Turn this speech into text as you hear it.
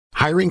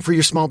Hiring for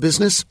your small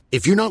business?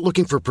 If you're not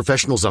looking for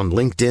professionals on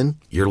LinkedIn,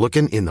 you're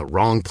looking in the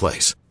wrong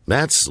place.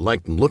 That's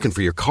like looking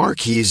for your car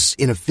keys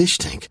in a fish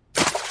tank.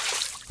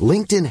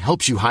 LinkedIn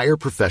helps you hire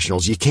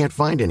professionals you can't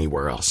find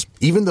anywhere else,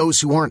 even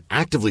those who aren't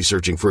actively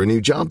searching for a new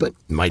job but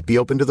might be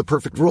open to the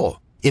perfect role.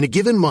 In a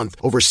given month,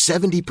 over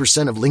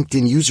 70% of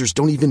LinkedIn users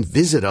don't even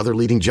visit other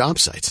leading job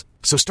sites.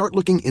 So start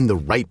looking in the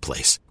right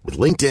place. With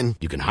LinkedIn,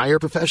 you can hire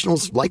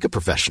professionals like a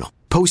professional.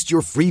 Post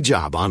your free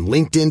job on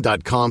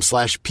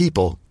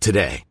linkedin.com/people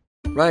today.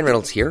 Ryan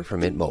Reynolds here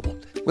from Mint Mobile.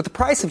 With the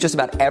price of just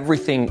about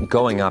everything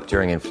going up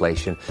during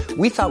inflation,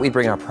 we thought we'd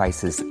bring our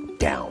prices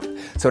down.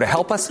 So to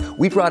help us,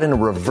 we brought in a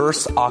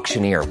reverse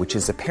auctioneer, which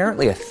is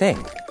apparently a thing.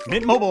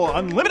 Mint Mobile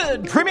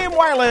Unlimited Premium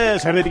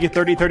Wireless. How to get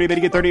 30, 30, bit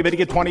to get 30, bit to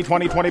get 20,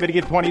 20, 20, bit to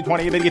get 20,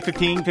 20, bit to get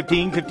 15,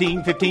 15,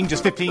 15, 15,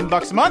 just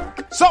 $15 a month?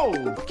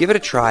 Sold! Give it a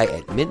try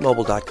at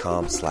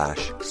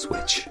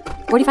mintmobile.com/switch.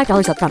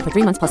 $45 up front for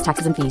 3 months plus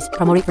taxes and fees.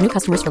 Promo rate for new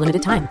customers for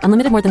limited time.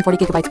 Unlimited more than 40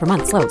 gigabytes per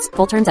month. Slows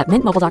full terms at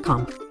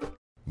mintmobile.com.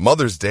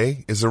 Mother's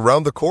Day is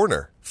around the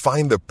corner.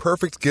 Find the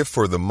perfect gift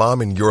for the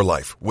mom in your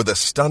life with a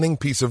stunning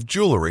piece of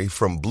jewelry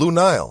from Blue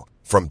Nile.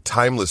 From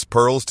timeless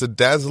pearls to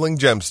dazzling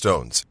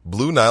gemstones,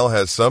 Blue Nile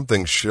has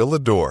something she'll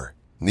adore.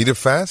 Need it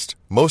fast?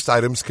 Most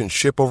items can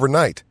ship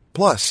overnight.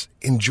 Plus,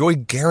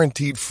 enjoy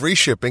guaranteed free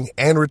shipping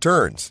and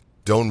returns.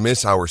 Don't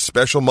miss our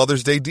special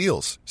Mother's Day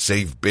deals.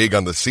 Save big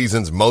on the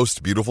season's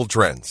most beautiful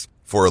trends.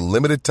 For a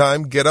limited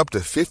time, get up to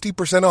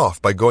 50%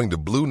 off by going to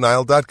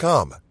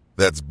BlueNile.com.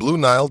 That's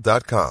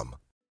BlueNile.com.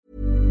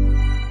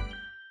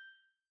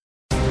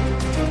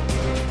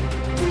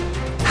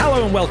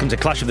 Hello and welcome to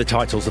Clash of the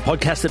Titles, the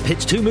podcast that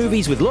pits two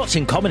movies with lots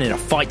in common in a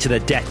fight to the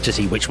death to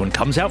see which one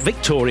comes out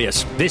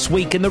victorious. This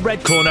week in the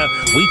red corner,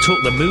 we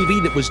talk the movie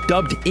that was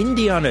dubbed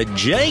Indiana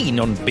Jane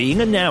on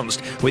being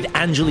announced, with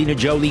Angelina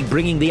Jolie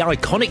bringing the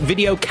iconic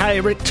video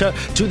character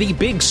to the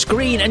big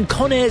screen and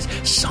Con Air's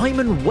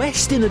Simon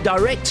West in the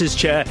director's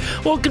chair.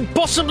 What could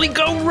possibly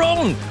go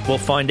wrong? We'll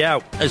find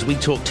out as we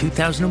talk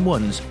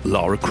 2001's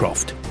Lara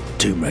Croft,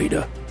 Tomb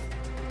Raider.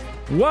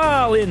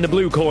 While in the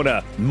blue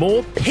corner,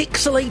 more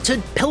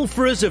pixelated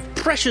pilferers of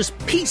precious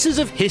pieces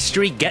of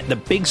history get the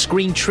big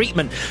screen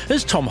treatment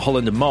as Tom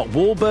Holland and Mark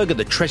Wahlberg are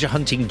the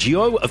treasure-hunting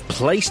duo of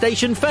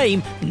PlayStation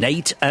fame,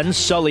 Nate and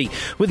Sully,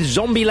 with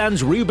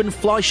Zombieland's Ruben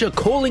Fleischer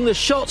calling the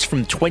shots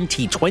from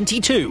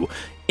 2022.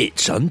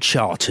 It's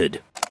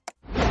Uncharted.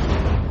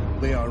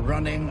 We are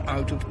running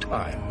out of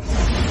time.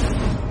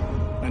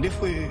 And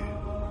if we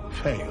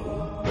fail,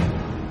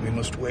 we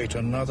must wait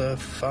another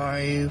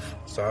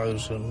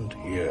 5,000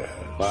 years.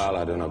 Well,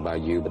 I don't know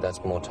about you, but that's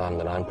more time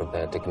than I'm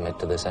prepared to commit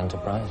to this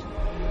enterprise.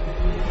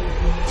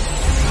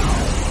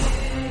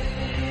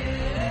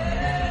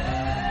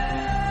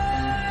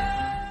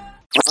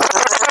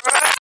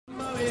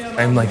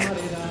 I'm like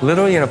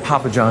literally in a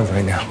Papa John's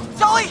right now.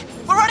 Sully,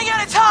 we're running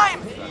out of time!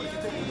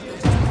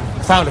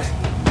 I found it.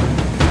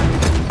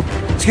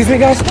 Excuse me,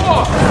 guys.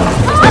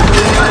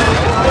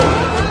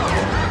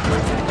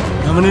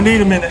 I'm gonna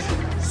need a minute.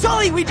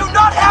 Sully, we do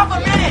not have a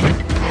minute!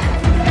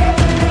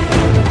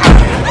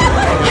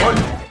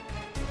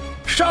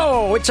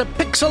 So, it's a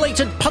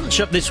pixelated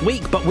punch-up this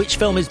week, but which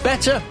film is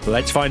better?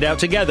 Let's find out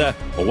together.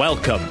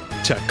 Welcome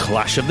to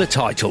Clash of the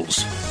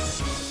Titles.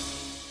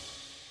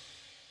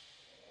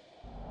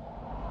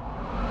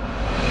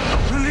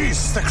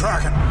 Release the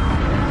Kraken!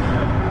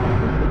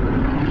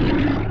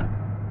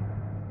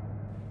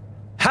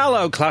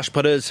 Hello, Clash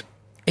Putters.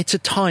 It's a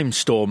time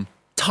storm.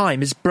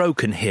 Time is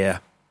broken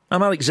here.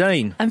 I'm Alex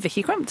Zane. I'm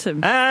Vicky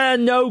Crampton.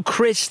 And no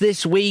Chris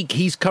this week.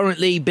 He's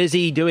currently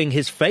busy doing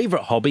his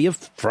favourite hobby of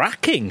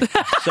fracking.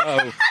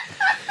 So,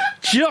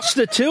 just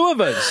the two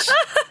of us.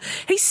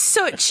 He's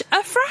such a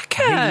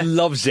fracker. He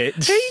loves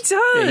it. He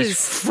does. He's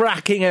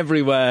fracking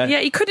everywhere. Yeah,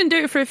 he couldn't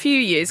do it for a few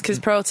years because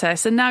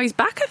protests, and now he's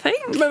back, I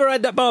think. Remember I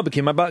had that barbecue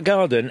in my back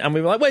garden, and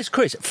we were like, where's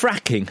Chris?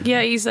 Fracking.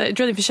 Yeah, he's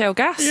drilling for shale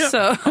gas, Yeah,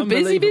 so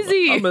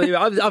busy.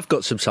 Unbelievable. I've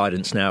got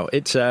subsidence now.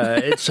 It's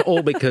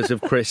all because of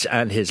Chris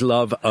and his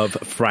love of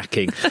fracking.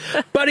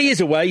 But he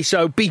is away,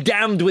 so be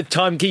damned with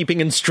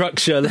timekeeping and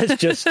structure. Let's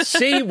just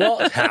see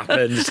what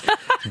happens.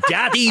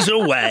 Daddy's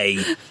away.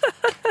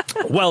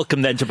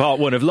 Welcome then to part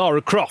one of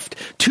Lara Croft,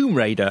 Tomb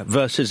Raider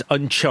versus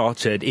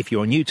Uncharted. If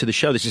you're new to the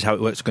show, this is how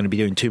it works. We're going to be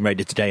doing Tomb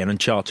Raider today and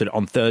Uncharted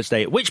on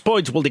Thursday, at which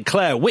point we'll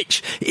declare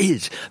which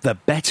is the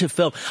better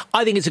film.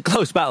 I think it's a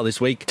close battle this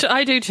week.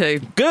 I do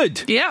too.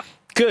 Good. Yeah.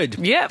 Good.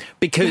 Yeah.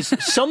 Because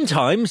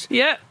sometimes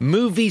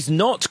movies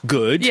not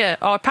good. Yeah,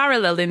 or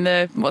parallel in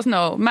the,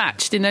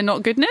 matched in their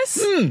not goodness.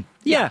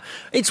 Yeah.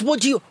 It's what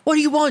do you want?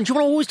 Do you want to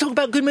always talk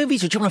about good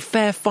movies, or do you want a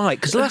fair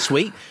fight? Because last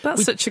week...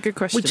 That's such a good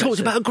question. We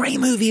talked about a great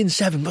movie in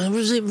Seven, but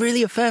was it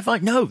really a fair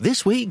fight? No,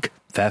 this week,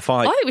 fair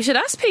fight. I think we should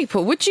ask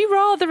people, would you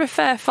rather a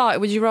fair fight, or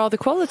would you rather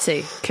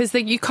quality? Because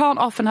you can't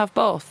often have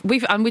both. We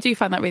do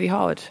find that really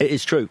hard. It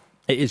is true.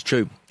 It is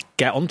true.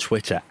 Get on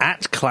Twitter,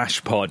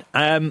 @ClashPod.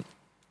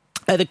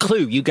 The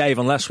clue you gave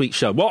on last week's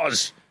show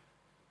was...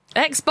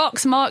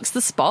 Xbox marks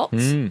the spot,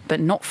 but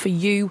not for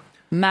you,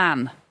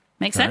 man.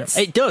 Make sense?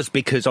 It does,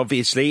 because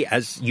obviously,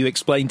 as you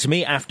explained to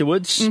me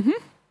afterwards,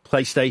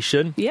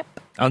 PlayStation. Yep.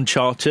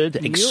 Uncharted,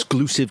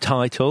 exclusive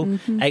title.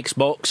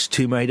 Xbox,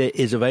 Tomb Raider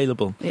is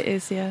available. It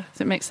is, yeah.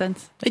 Does it make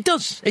sense? It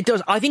does.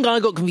 I think I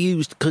got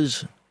confused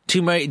because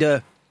Tomb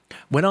Raider,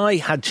 when I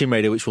had Tomb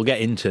Raider, which we'll get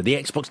into, the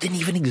Xbox didn't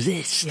even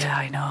exist. Yeah,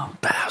 I know.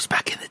 But that was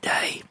back in the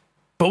day.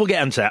 But we'll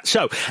get into that.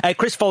 So,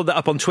 Chris followed that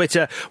up on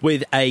Twitter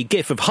with a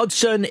gif of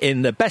Hudson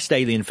in the best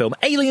alien film,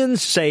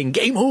 Aliens, saying,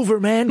 "Game over,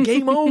 man,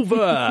 game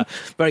over."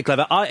 Very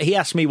clever. He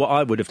asked me what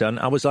I would have done.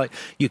 I was like,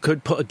 you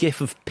could put a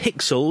gif of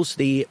Pixels,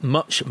 the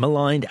much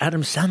maligned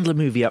Adam Sandler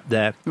movie, up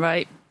there.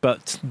 Right.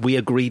 But we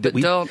agreed that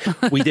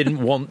we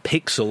didn't want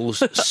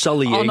Pixels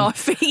sullying on our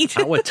feed.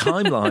 our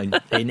timeline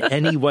in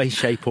any way,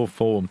 shape or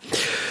form.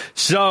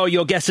 So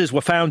your guesses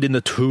were found in the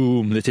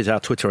tomb. That is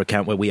our Twitter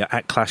account where we are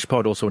at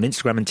ClashPod, also on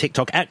Instagram and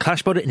TikTok at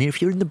ClashPod. And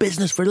if you're in the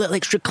business for a little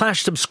extra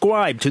Clash,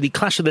 subscribe to the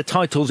Clash of the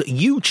Titles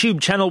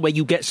YouTube channel where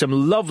you get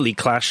some lovely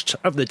Clash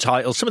of the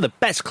Titles, some of the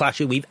best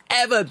clashing we've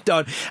ever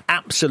done,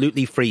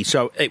 absolutely free.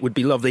 So it would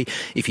be lovely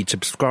if you'd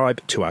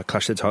subscribe to our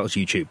Clash of the Titles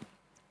YouTube.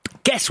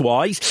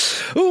 Guess-wise,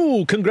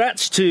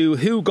 congrats to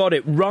who got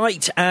it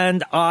right,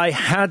 and I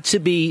had to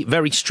be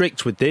very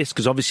strict with this,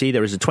 because obviously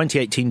there is a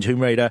 2018 Tomb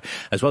Raider,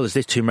 as well as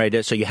this Tomb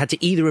Raider, so you had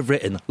to either have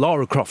written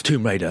Lara Croft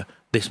Tomb Raider,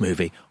 this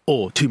movie,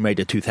 or Tomb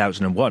Raider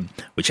 2001,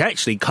 which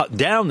actually cut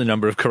down the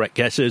number of correct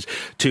guesses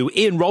to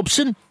Ian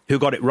Robson, who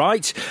got it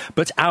right,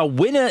 but our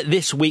winner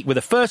this week with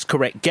the first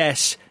correct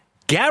guess,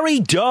 Gary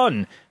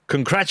Dunn.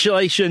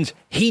 Congratulations,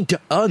 he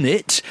done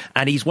it,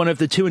 and he's one of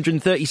the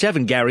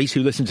 237 Garys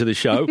who listen to the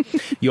show.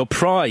 Your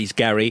prize,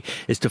 Gary,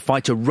 is to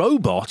fight a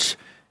robot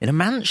in a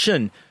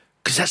mansion,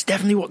 because that's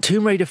definitely what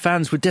Tomb Raider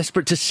fans were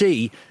desperate to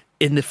see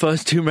in the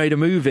first Tomb Raider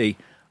movie.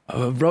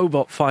 A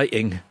robot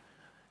fighting.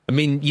 I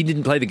mean, you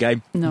didn't play the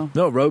game. No.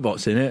 No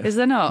robots in it. Is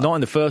there not? Not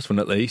in the first one,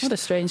 at least. What a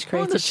strange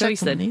creative choice,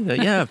 then. Either.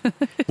 Yeah.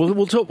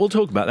 We'll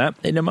talk about that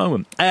in a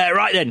moment.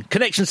 Right then,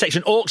 connection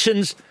section,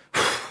 auctions.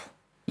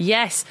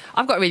 Yes,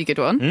 I've got a really good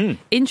one.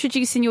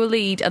 Introducing your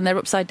lead and they're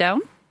upside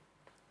down.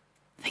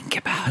 Think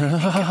about it.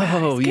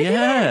 Oh, good,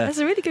 yeah. That's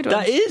a really good one.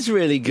 That is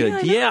really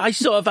good. Yeah, I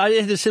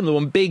had a similar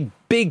one. Big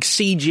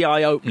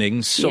CGI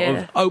openings, sort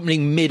of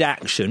opening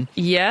mid-action.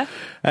 Yeah.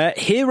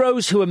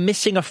 Heroes who are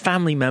missing a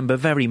family member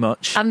very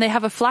much. And they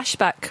have a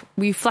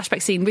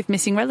flashback scene with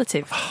missing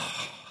relative.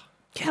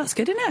 Yeah, that's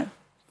good, isn't it?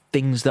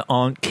 Things that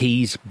aren't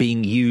keys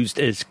being used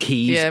as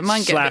keys, /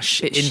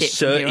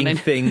 inserting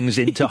things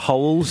into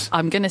holes.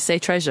 I'm going to say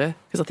treasure,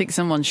 because I think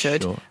someone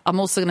should. Sure. I'm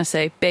also going to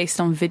say based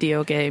on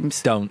video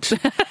games. Don't.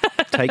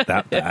 Take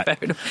that back. Yeah, fair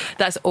enough.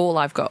 That's all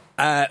I've got.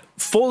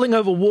 Falling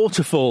over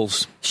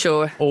waterfalls.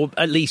 Sure. Or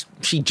at least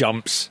she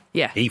jumps.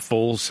 Yeah. He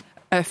falls.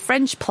 A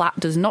French plait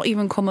does not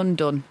even come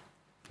undone.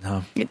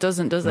 No. It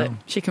doesn't, does it?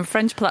 She can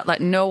French plait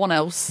like no one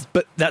else.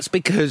 But that's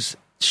because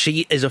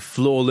she is a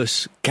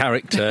flawless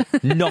character.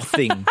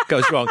 Nothing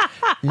goes wrong.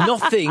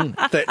 Nothing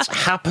that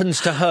happens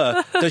to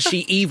her does she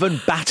even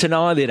bat an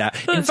eyelid at.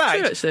 In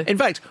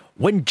fact,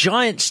 when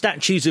giant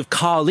statues of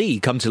Kali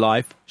come to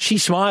life, she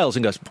smiles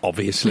and goes,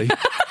 obviously.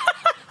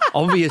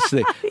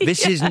 Obviously.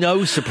 This is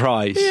no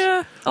surprise.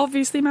 Yeah,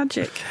 obviously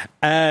magic.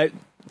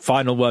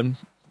 Final one,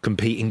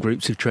 competing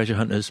groups of treasure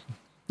hunters.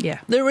 Yeah.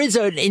 There is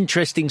an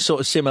interesting sort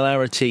of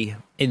similarity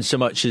in so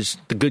much as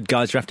the good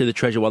guys are after the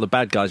treasure while the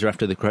bad guys are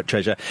after the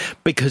treasure,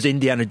 because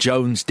Indiana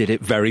Jones did it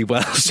very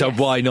well. So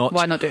why not?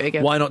 Why not do it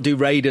again? Why not do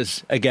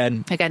Raiders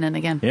again? Again and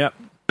again. Yeah.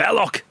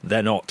 Belloc,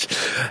 they're not.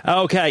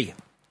 Okay,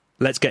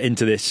 let's get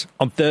into this.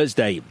 On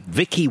Thursday,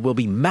 Vicky will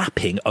be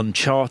mapping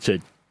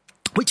Uncharted,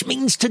 which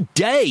means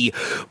today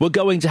we're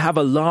going to have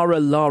a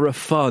Lara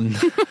fun.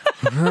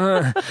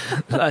 Can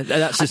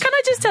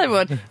I just tell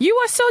everyone, you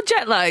are so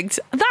jet lagged.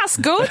 That's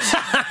good.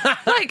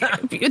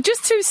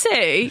 Just to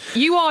say,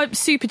 you are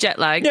super jet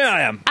lagged. Yeah,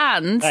 I am.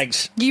 And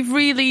thanks.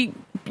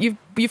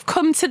 You've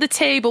come to the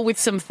table with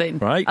something,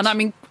 right? And I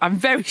mean, I'm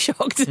very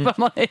shocked if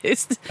I'm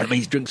honest. That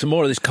means drink some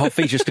more of this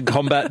coffee just to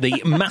combat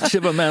the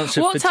massive amounts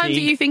of fatigue. What time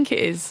do you think it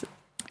is?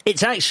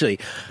 It's actually.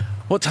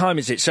 What time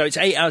is it? So it's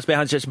 8 hours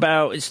behind. So it's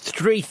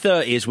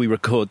 3:30 as we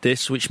record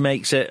this, which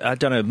makes it, I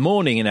don't know,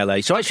 morning in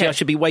LA. So actually I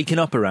should be waking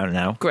up around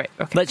now. Great.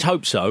 Okay. Let's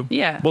hope so.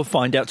 Yeah. We'll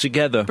find out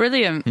together.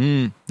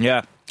 Brilliant.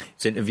 Yeah.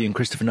 It's interviewing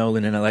Christopher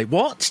Nolan in LA.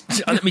 What?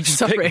 Let me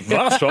just pick the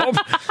glass up.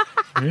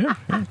 Yeah,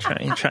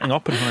 chatting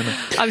Oppenheimer.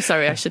 I'm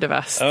sorry, I should have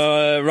asked.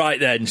 Right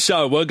then.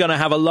 So we're going to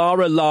have a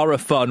Lara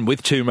fun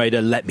with Tomb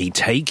Raider. Let me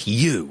take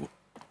you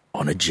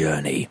on a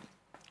journey.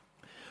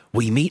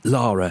 We meet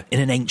Lara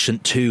in an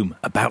ancient tomb,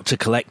 about to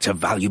collect a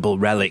valuable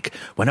relic,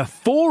 when a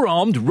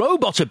four-armed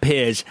robot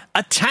appears,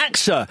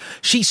 attacks her.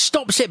 She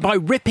stops it by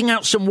ripping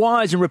out some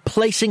wires and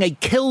replacing a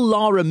Kill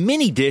Lara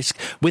mini-disc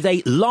with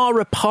a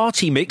Lara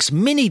Party Mix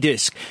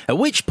mini-disc, at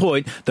which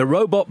point the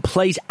robot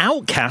plays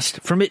Outcast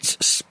from its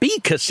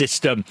speaker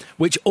system,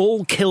 which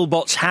all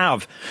Killbots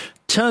have.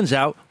 Turns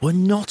out we're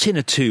not in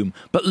a tomb,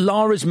 but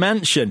Lara's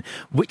mansion,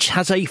 which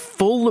has a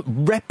full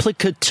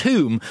replica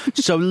tomb,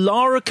 so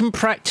Lara can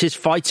practice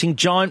fighting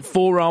giant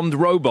four-armed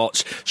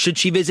robots should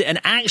she visit an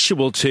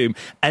actual tomb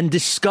and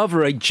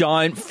discover a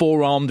giant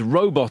four-armed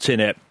robot in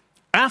it.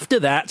 After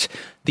that,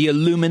 the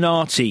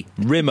Illuminati,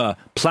 Rimmer,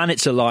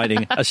 planets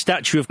aligning, a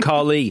statue of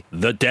Kali,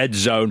 the Dead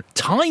Zone,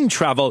 time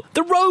travel,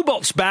 the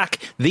robots back,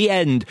 the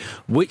end,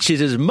 which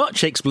is as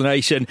much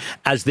explanation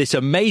as this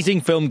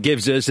amazing film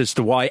gives us as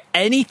to why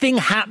anything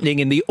happening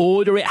in the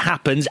order it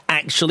happens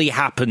actually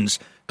happens.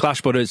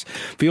 Clash Butters,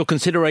 for your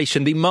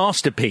consideration, the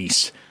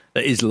masterpiece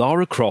that is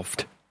Lara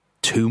Croft,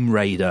 Tomb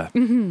Raider.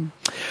 Mm-hmm.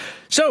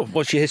 So,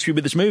 what's your history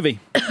with this movie?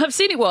 I've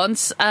seen it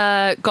once,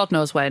 God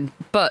knows when,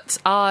 but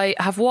I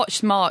have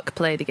watched Mark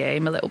play the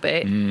game a little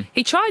bit.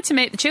 He tried to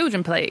make the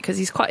children play it because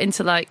he's quite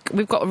into,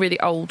 we've got a really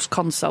old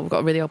console, we've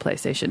got a really old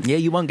PlayStation. Yeah,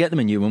 you won't get them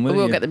a new one, will you?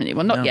 We will get them a new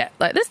one, not yet.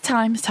 There's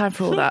time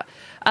for all that.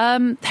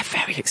 They're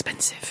very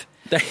expensive.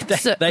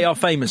 They are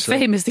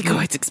famously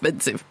quite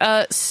expensive.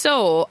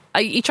 So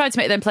he tried to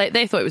make them play it.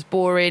 They thought it was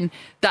boring.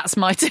 That's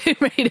my Tomb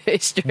Raider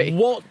history.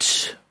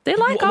 What? They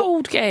like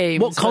old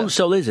games. What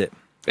console is it?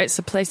 It's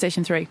a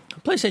PlayStation 3.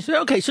 PlayStation 3?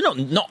 Okay, so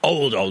not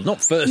old,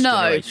 not first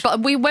generation. No,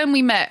 but when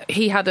we met,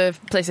 he had a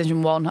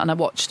PlayStation 1, and I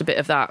watched a bit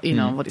of that,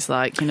 what it's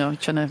like, trying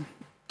to...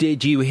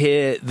 Did you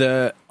hear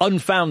the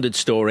unfounded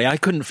story? I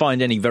couldn't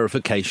find any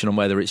verification on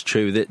whether it's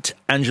true that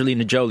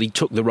Angelina Jolie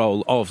took the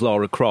role of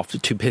Lara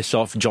Croft to piss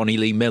off Johnny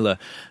Lee Miller,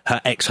 her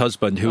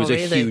ex-husband, who was a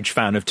huge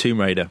fan of Tomb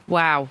Raider.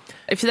 Wow.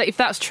 If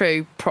that's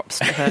true, props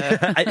to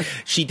her.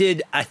 She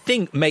did, I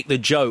think, make the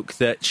joke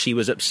that she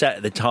was upset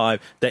at the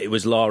time that it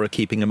was Lara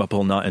keeping him up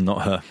all night and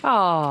not her.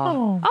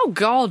 Oh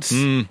God.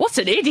 What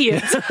an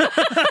idiot.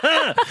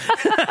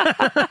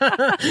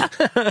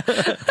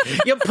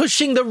 You're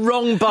pushing the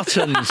wrong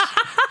buttons.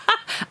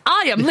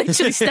 I am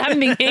literally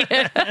standing here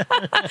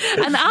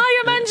and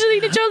I am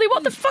Angelina Jolie.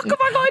 What the fuck have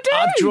I got to do?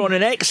 I've drawn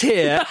an X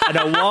here and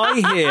a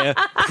Y here.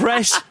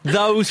 Press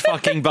those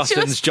fucking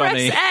buttons, just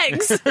Johnny.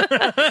 Press X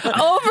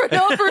over and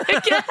over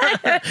again.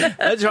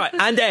 That's right.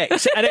 And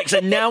X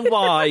and now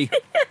Y.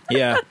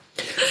 Yeah.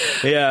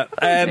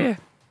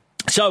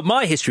 So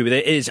my history with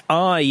it is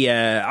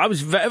I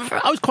was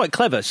quite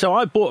clever. So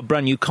I bought a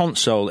brand new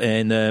console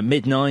in the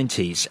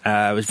mid-90s.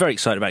 I was very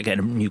excited about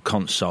getting a new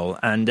console,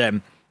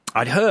 and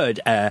I'd heard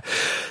that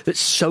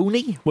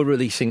Sony were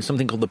releasing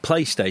something called the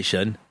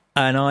PlayStation,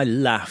 and I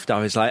laughed. I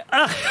was like,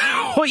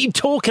 what are you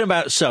talking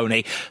about,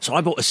 Sony? So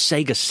I bought a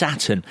Sega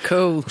Saturn.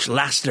 Cool. Which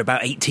lasted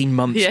about 18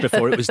 months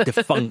before it was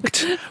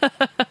defunct.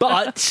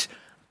 But...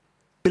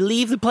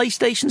 believe the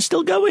PlayStation's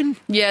still going.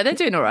 Yeah, they're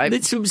doing all right.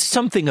 It's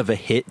something of a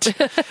hit.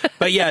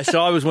 But yeah,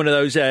 so I was one of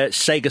those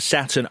Sega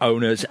Saturn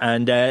owners,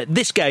 and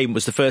this game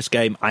was the first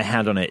game I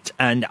had on it.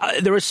 And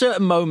there are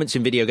certain moments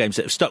in video games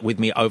that have stuck with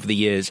me over the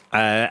years,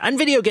 and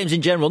video games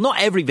in general. Not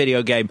every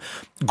video game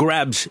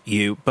grabs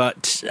you,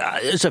 but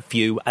there's a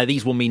few.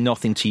 These will mean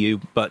nothing to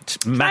you,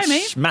 but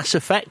Mass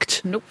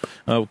Effect? Nope.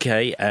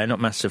 Okay, not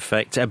Mass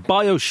Effect.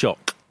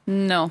 BioShock.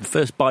 No.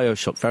 First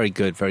BioShock, very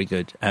good, very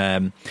good.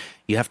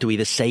 You have to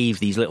either save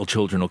these little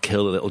children or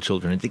kill the little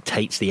children. It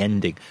dictates the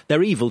ending.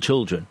 They're evil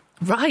children.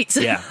 Right.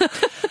 Yeah.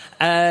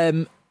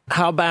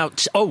 How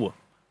about,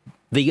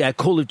 the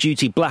Call of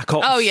Duty Black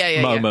Ops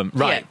moment,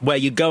 right, where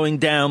you're going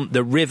down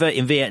the river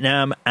in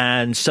Vietnam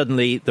and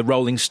suddenly the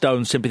Rolling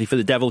Stones Sympathy for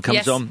the Devil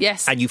comes on,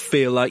 and you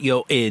feel like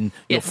you're in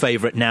your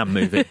favourite Nam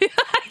movie.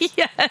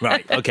 Yeah.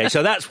 Right, okay,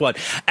 so that's one.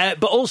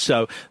 But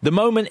also, the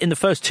moment in the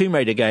first Tomb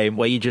Raider game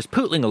where you're just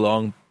pootling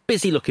along,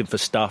 busy looking for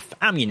stuff,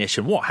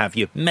 ammunition, what have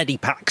you,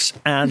 medipacks,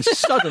 and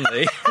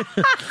suddenly...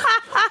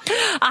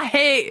 I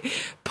hate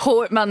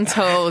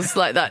portmanteaus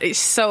like that. It's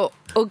so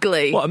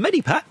ugly. What, a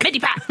medipack?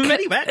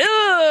 Medipack.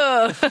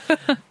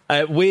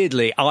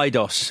 Weirdly,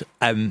 IDOS,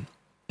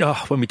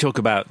 when we talk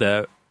about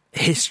the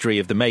history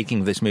of the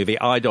making of this movie,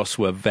 IDOS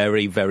were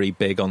very, very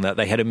big on that.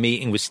 They had a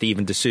meeting with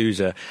Stephen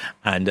D'Souza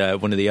and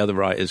one of the other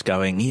writers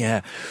going,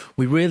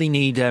 we really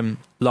need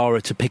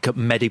Lara to pick up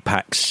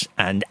medipacks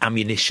and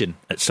ammunition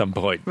at some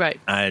point.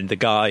 Right. And the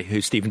guy who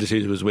Stephen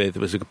D'Souza was with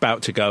was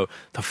about to go,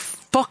 the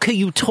fuck are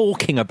you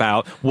talking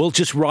about? We'll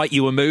just write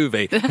you a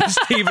movie.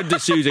 Stephen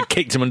D'Souza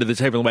kicked him under the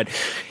table and went,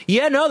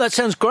 yeah, no, that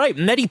sounds great.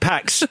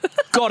 Medipacks.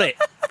 Got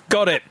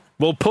it.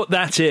 We'll put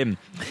that in.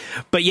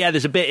 But yeah,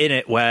 there's a bit in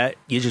it where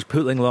you're just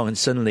pootling along and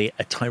suddenly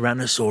a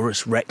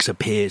Tyrannosaurus Rex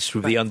appears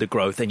through the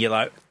undergrowth and you're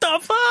like, the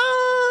fuck?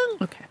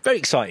 Okay. Very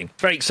exciting.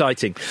 Very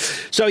exciting.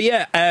 So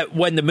yeah,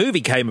 when the movie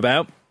came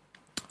about,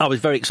 I was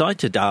very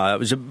excited. I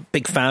was a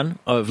big fan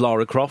of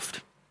Lara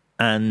Croft,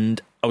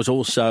 and I was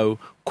also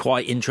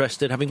quite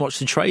interested, having watched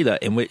the trailer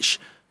in which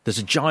there's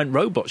a giant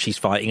robot she's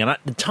fighting, and at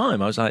the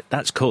time I was like,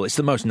 that's cool. It's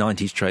the most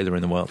 90s trailer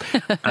in the world.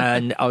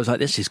 And I was like,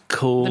 this is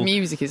cool. The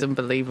music is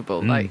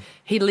unbelievable. Like,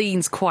 he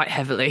leans quite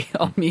heavily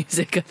on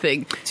music, I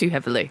think, too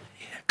heavily.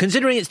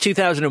 Considering it's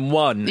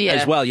 2001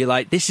 as well, you're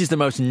like, this is the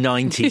most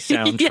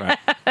 90s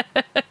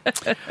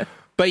soundtrack.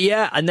 But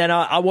yeah, and then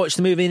I watched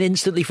the movie and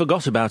instantly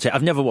forgot about it.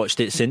 I've never watched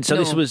it since, so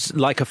this was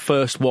like a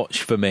first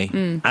watch for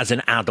me as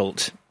an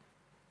adult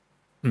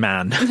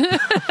man.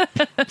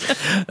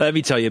 Let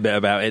me tell you a bit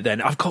about it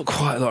then. I've got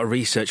quite a lot of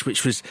research,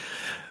 which was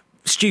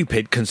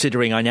stupid,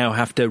 considering I now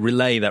have to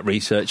relay that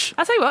research.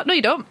 I'll tell you what, no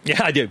you don't.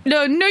 Yeah, I do.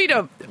 No, you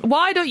don't.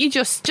 Why don't you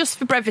just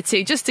for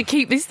brevity, just to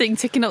keep this thing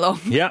ticking along,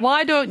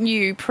 why don't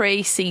you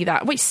see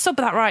that? Wait, sub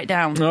that right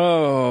down.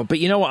 Oh, but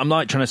you know what I'm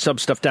like, trying to sub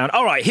stuff down.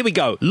 All right, here we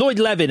go. Lloyd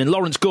Levin and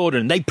Lawrence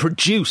Gordon, they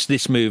produced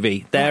this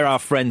movie. They're our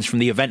friends from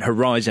the Event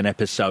Horizon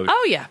episode.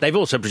 Oh, yeah. They've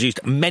also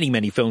produced many,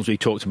 many films we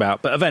talked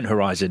about, but Event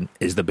Horizon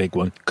is the big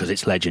one because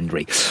it's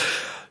legendary.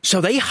 So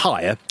they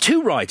hire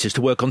 2 writers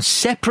to work on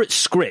separate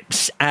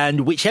scripts,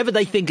 and whichever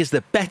they think is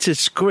the better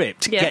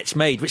script gets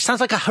made, which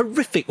sounds like a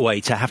horrific way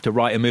to have to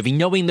write a movie,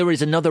 knowing there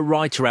is another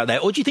writer out there.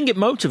 Or do you think it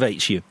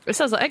motivates you? It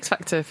sounds like X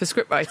Factor for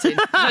script writing.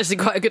 It's actually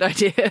quite a good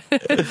idea.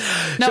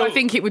 I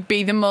think it would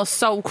be the most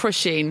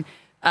soul-crushing,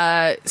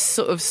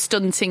 sort of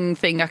stunting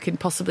thing I can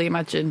possibly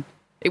imagine.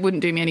 It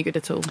wouldn't do me any good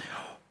at all.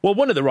 Well,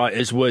 one of the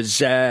writers was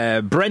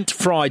Brent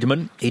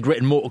Friedman. He'd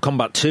written Mortal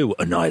Kombat 2,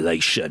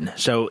 Annihilation.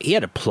 So he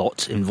had a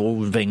plot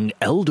involving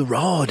El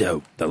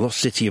Dorado, the lost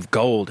city of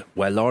gold,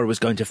 where Lara was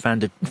going to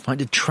find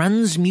a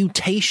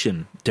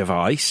transmutation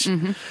device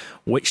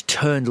which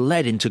turned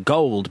lead into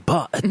gold,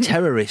 but a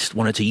terrorist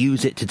wanted to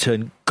use it to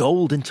turn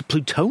gold into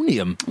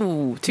plutonium.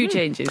 Ooh, 2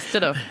 changes.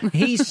 Ta-da.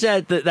 He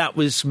said that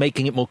was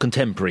making it more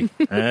contemporary.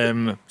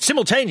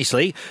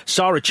 Simultaneously,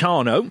 Sarah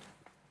Charno,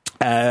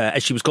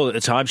 as she was called at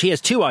the time, she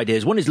has 2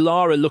 ideas. One is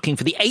Lara looking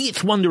for the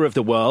 8th wonder of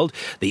the world.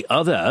 The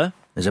other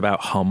is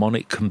about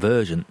harmonic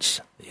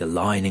convergence, the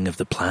aligning of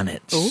the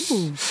planets.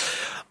 Ooh.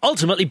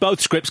 Ultimately,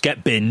 both scripts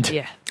get binned.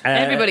 Yeah,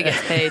 everybody gets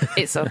paid.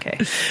 It's okay.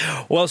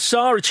 Well,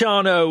 Sarah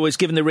Charno was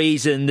given the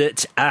reason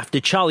that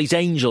after Charlie's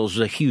Angels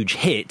was a huge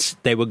hit,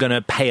 they were going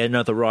to pay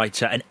another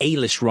writer, an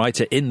A-list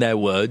writer, in their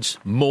words,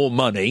 more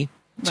money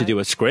to do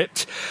a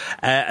script.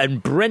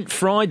 And Brent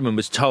Friedman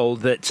was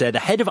told that the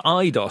head of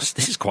IDOS,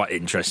 this is quite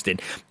interesting,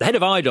 the head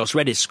of IDOS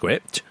read his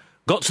script,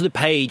 got to the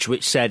page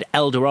which said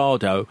El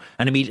Dorado,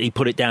 and immediately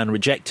put it down and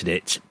rejected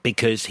it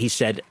because he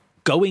said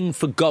going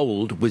for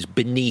gold was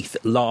beneath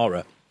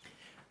Lara.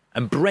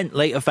 And Brent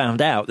later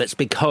found out that's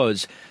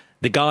because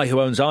the guy who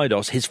owns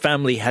IDOS, his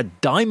family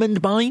had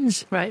diamond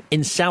mines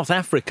in South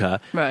Africa,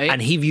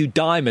 and he viewed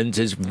diamonds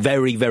as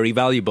very, very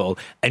valuable,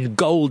 and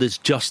gold is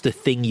just the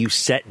thing you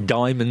set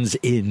diamonds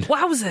in.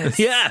 Wowzers.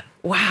 Yeah.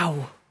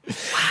 Wow.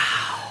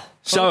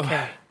 So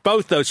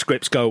both those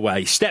scripts go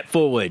away. Step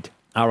forward,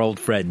 our old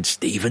friend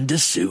Stephen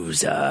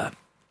D'Souza.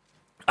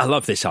 I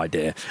love this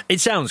idea. It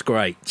sounds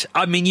great.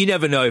 I mean, you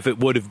never know if it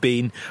would have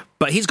been,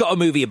 but he's got a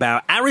movie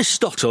about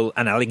Aristotle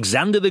and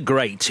Alexander the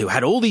Great, who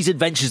had all these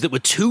adventures that were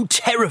too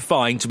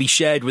terrifying to be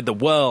shared with the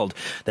world.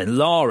 Then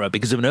Lara,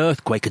 because of an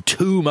earthquake, a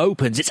tomb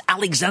opens. It's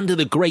Alexander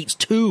the Great's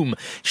tomb.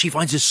 She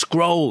finds a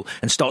scroll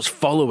and starts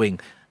following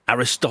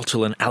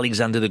Aristotle and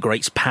Alexander the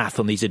Great's path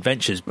on these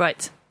adventures.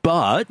 Right.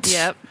 But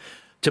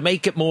to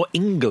make it more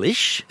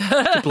English,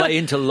 to play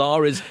into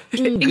Lara's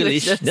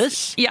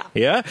Englishness,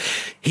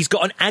 he's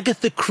got an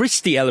Agatha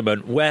Christie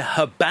element where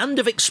her band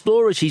of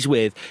explorers she's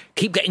with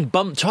keep getting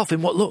bumped off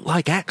in what look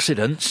like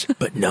accidents,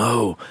 but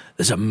no,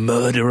 there's a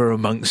murderer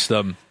amongst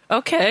them.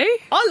 Okay.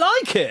 I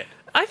like it.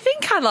 I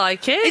think I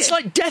like it. It's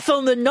like Death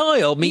on the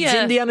Nile meets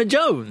Indiana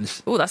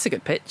Jones. Oh, that's a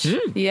good pitch.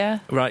 Yeah.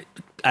 Right.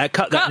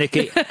 Cut that,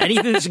 Nikki.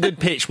 Anything that's a good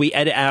pitch, we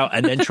edit out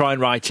and then try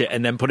and write it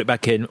and then put it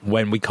back in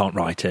when we can't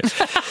write it.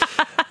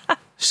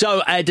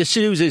 So,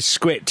 D'Souza's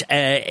script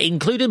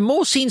included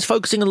more scenes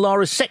focusing on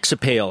Lara's sex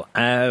appeal.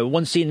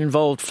 One scene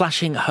involved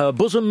flashing her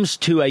bosoms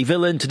to a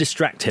villain to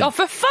distract him. Oh,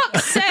 for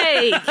fuck's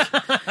sake!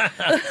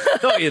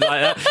 Thought you'd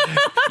like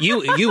that.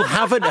 You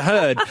haven't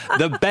heard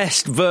the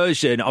best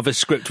version of a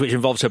script which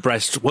involves her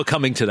breasts. We're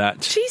coming to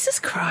that. Jesus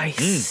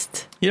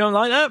Christ. You don't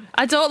like that?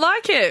 I don't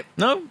like it.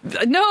 No?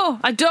 No,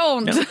 I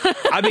don't. No.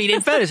 I mean,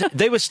 in fairness,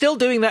 they were still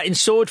doing that in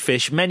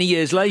Swordfish many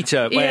years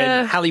later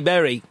when Halle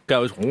Berry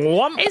goes,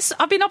 Whomp.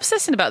 I've been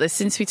obsessing about this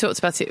since we talked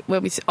about it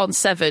on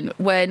Seven,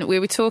 when we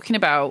were talking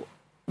about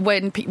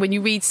when you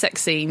read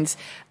sex scenes,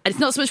 and it's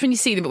not so much when you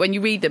see them, but when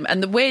you read them,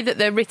 and the way that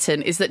they're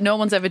written is that no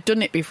one's ever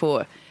done it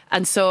before.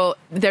 And so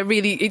they're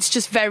really, it's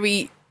just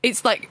very...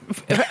 It's like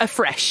a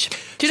fresh.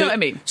 Do you know what I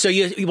mean? So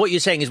what you're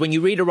saying is when you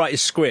read a writer's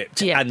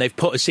script and they've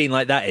put a scene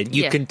like that in,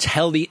 you can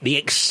tell the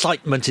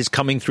excitement is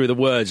coming through the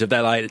words of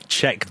they're like,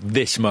 check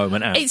this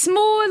moment out. It's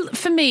more,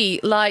 for me,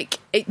 like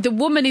the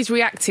woman is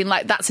reacting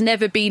like that's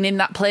never been in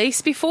that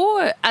place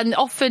before. And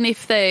often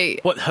if they...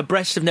 What, her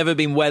breasts have never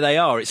been where they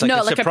are? It's like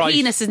a surprise. Her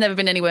penis has never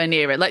been anywhere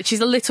near it. Like she's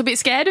a little bit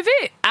scared of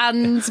it,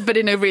 but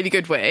in a really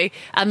good way.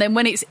 And then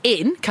when it's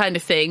in, kind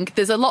of thing,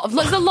 there's a lot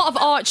of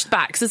arched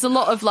backs. There's a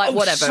lot of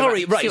whatever.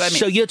 Sorry, right. I mean?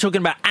 So you're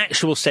talking about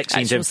actual sex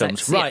scenes in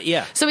films. Right,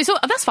 yeah. So it's all,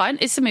 that's fine.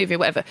 It's a movie,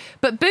 whatever.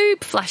 But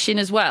boob flashing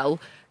as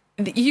well.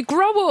 You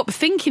grow up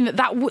thinking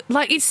that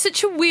it's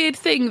such a weird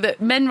thing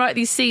that men write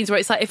these scenes where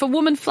it's like, if a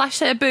woman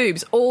flashed their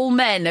boobs, all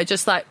men are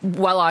just like,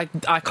 well, I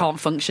can't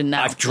function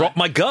now. I've dropped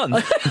my gun.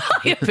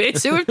 I appear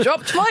to have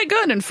dropped my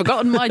gun and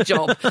forgotten my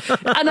job.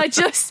 And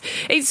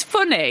it's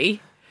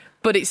funny,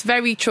 But it's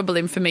very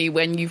troubling for me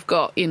when you've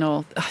got,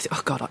 oh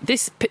God,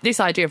 this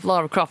idea of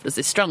Lara Croft as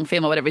this strong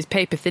female or whatever is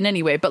paper thin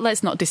anyway, but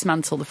let's not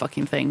dismantle the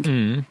fucking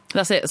thing.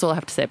 That's it. That's all I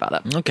have to say about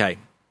that. Okay.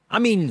 I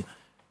mean,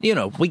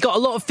 we got a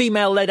lot of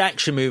female-led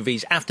action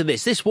movies after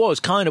this. This was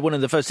kind of one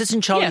of the first. This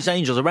and Charlie's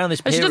Angels around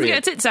this period. And she doesn't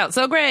get her tits out,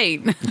 so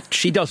great.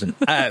 She doesn't,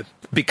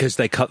 because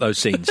they cut those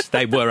scenes.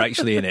 They were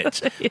actually in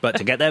it. But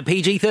to get their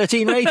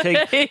PG-13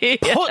 rating,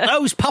 put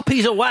those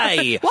puppies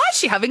away. Why is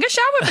she having a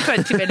shower for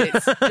 20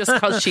 minutes? Just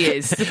because she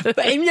is.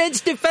 But in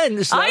Ned's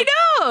defence, I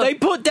know. They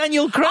put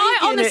Daniel Craig I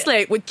in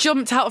honestly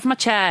jumped out of my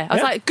chair. I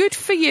was like, good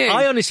for you.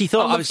 I honestly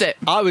thought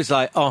I was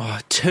like,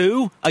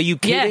 2? Are you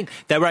kidding? Yeah.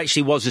 There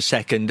actually was a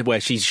second where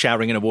she's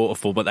showering in a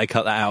waterfall, but they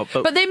cut that out.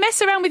 But they mess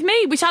around with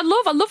me, which I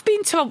love. I love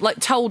being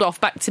told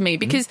off back to me,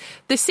 because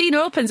the scene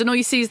opens and all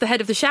you see is the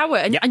head of the shower,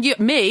 and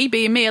me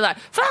being me are like,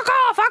 fuck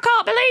off, I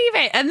can't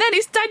believe it. And then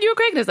it's Daniel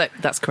Craig, and I was like,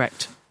 that's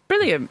correct.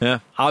 Brilliant. Yeah,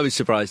 I was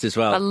surprised as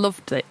well. I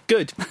loved it.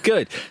 Good.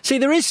 See,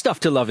 there is stuff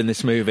to love in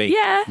this movie.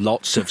 Yeah.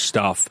 Lots of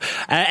stuff.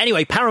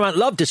 Anyway, Paramount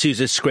loved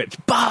D'Souza's script,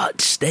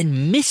 but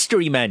then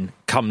Mystery Men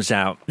comes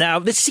out. Now,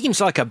 this seems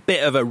like a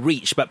bit of a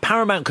reach, but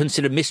Paramount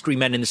considered Mystery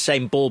Men in the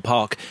same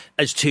ballpark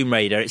as Tomb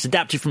Raider. It's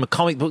adapted from a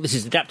comic book. This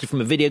is adapted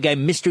from a video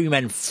game. Mystery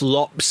Men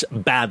flops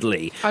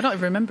badly. I don't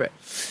even remember it.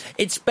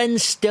 It's Ben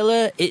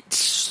Stiller.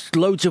 It's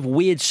loads of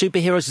weird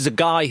superheroes. There's a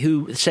guy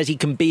who says he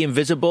can be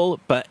invisible,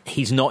 but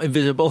he's not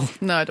invisible.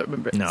 No, I don't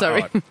remember it. No,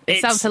 sorry. right.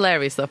 It sounds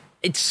hilarious, though.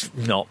 It's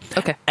not.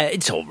 Okay.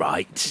 It's all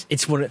right.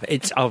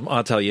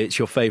 I'll tell you, it's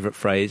your favourite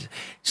phrase.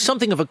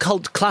 Something of a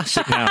cult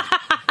classic now.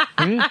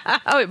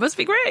 Oh, it must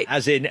be great.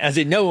 As in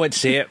no one went to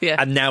see it,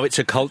 and now it's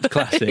a cult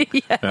classic.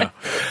 Yeah.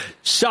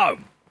 So,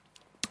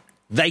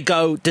 they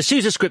go,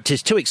 D'Souza's script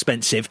is too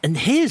expensive, and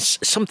here's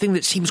something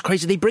that seems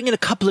crazy. They bring in a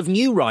couple of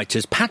new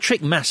writers,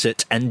 Patrick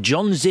Massett and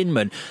John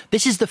Zinman.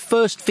 This is the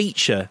first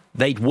feature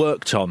they'd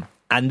worked on,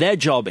 and their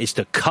job is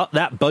to cut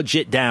that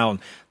budget down.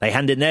 They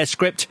hand in their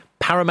script,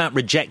 Paramount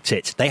reject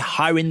it. They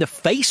hire in the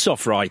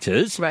face-off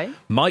writers, right.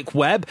 Mike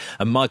Webb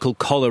and Michael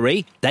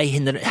Collery. They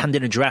hand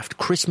in a draft,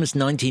 Christmas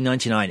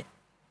 1999.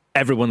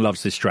 Everyone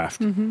loves this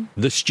draft. Mm-hmm.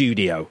 The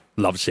studio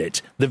loves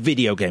it. The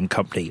video game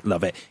company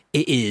love it.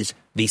 It is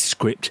the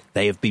script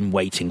they have been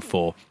waiting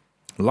for.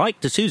 Like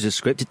D'Souza's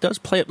script, it does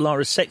play up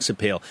Lara's sex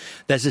appeal.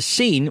 There's a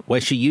scene where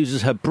she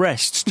uses her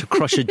breasts to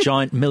crush a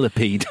giant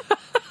millipede.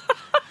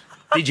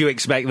 Did you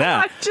expect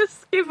that? I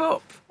just give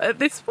up at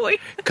this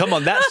point. Come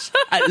on,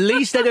 at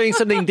least they're doing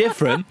something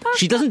different.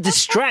 She doesn't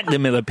distract the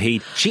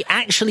millipede. She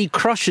actually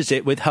crushes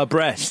it with her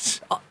breasts.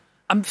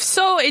 I'm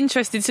so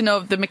interested to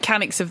know the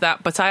mechanics of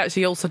that, but I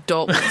actually also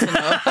don't want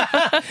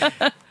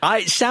to know.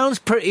 It sounds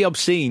pretty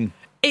obscene.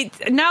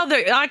 Now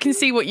that I can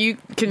see what you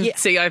can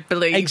see, I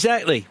believe.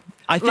 Exactly.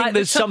 I think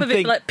there's something... Of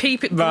it, like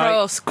peeping... Right.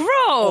 Gross.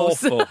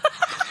 Awful.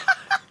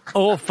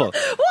 Awful.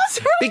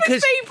 What's wrong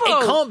with people?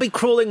 It can't be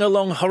crawling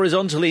along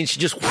horizontally and she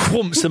just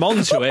whomps them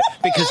onto it,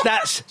 because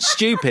that's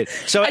stupid.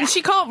 And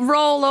she can't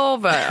roll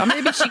over. Or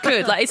maybe she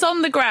could. Like, it's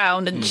on the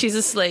ground and she's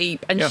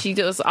asleep and she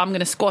does, I'm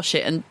going to squash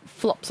it, and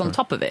flops on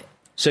top of it.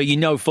 So you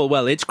know full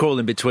well it's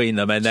crawling between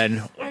them, and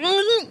then...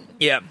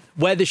 Yeah.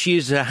 Whether she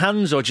uses her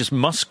hands or just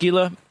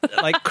muscular,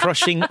 like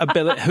crushing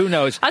ability, who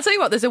knows? I'll tell you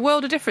what, there's a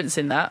world of difference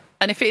in that.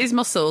 And if it is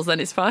muscles,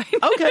 then it's fine.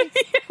 Okay.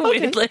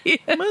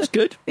 Weirdly. That's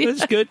good.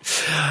 That's good.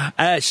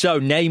 So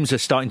names are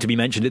starting to be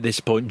mentioned at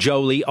this point.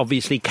 Jolie,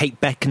 obviously, Kate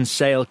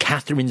Beckinsale,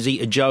 Catherine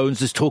Zeta-Jones.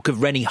 There's talk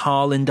of Rennie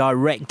Harlan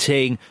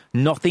directing.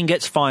 Nothing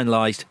gets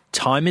finalised.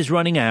 Time is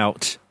running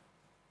out.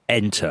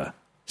 Enter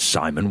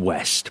Simon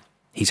West.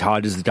 He's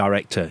hired as the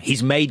director.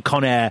 He's made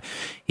Con Air.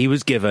 He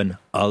was given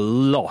a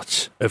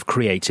lot of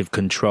creative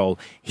control.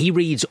 He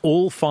reads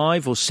all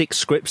 5 or 6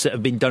 scripts that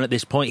have been done at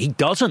this point. He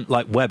doesn't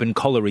like Webb and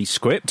Collery's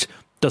script.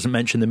 Doesn't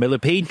mention the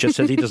millipede, just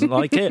says he doesn't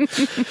like it.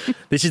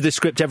 This is the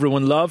script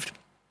everyone loved.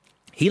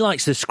 He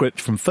likes the script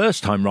from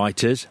first-time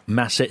writers,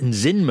 Massett and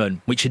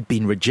Zinman, which had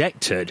been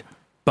rejected.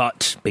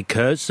 But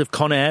because of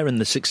Con Air and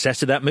the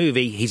success of that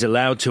movie, he's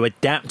allowed to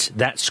adapt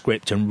that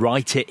script and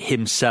write it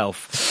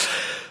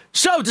himself.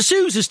 So,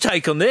 D'Souza's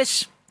take on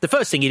this, the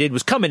first thing he did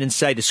was come in and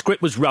say the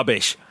script was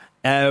rubbish.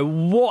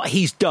 What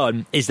he's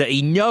done is that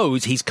he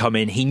knows he's come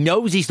in, he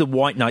knows he's the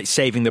White Knight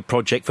saving the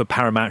project for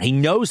Paramount, he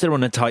knows they're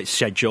on a tight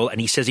schedule, and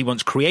he says he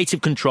wants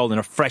creative control and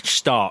a fresh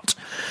start.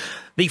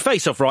 The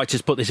face-off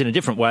writers put this in a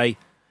different way.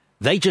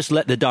 They just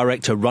let the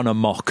director run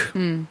amok.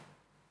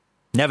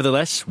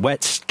 Nevertheless,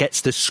 West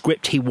gets the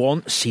script he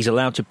wants. He's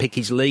allowed to pick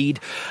his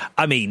lead.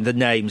 I mean, the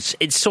names,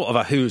 it's sort of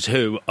a who's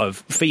who of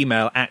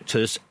female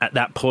actors at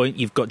that point.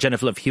 You've got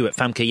Jennifer Love Hewitt,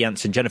 Famke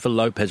Janssen, Jennifer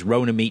Lopez,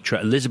 Rona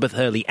Mitra, Elizabeth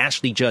Hurley,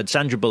 Ashley Judd,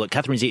 Sandra Bullock,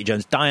 Catherine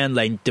Zeta-Jones, Diane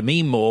Lane,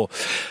 Demi Moore.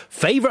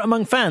 Favourite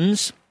among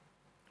fans,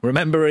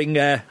 remembering...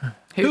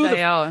 who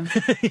they are.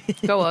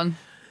 Go on.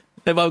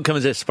 It won't come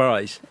as a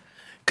surprise.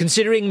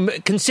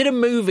 Consider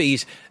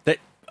movies that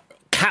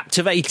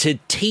captivated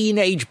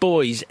teenage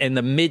boys in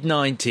the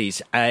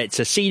mid-90s. It's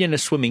a scene in a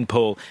swimming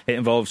pool. It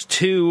involves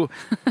 2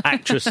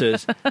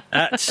 actresses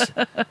at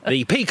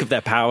the peak of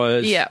their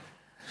powers. Yeah.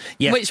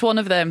 Yes. Which one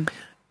of them?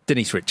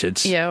 Denise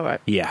Richards. Yeah, all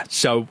right. Yeah,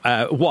 so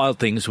Wild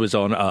Things was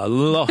on a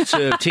lot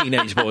of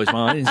teenage boys'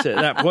 minds at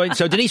that point.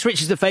 So Denise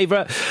Richards the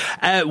favourite.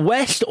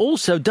 West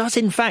also does,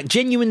 in fact,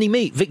 genuinely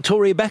meet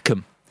Victoria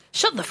Beckham.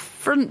 Shut the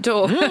front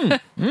door.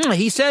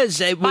 He says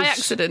it was... By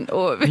accident,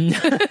 or...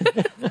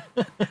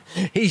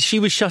 She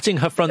was shutting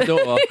her front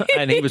door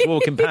and he was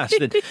walking past.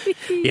 And,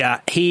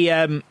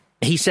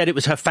 he said it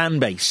was her fan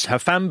base. Her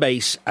fan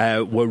base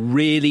were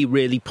really,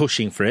 really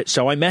pushing for it.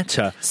 So I met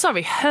her.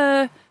 Sorry,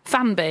 her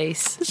fan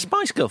base. The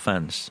Spice Girl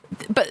fans.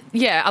 But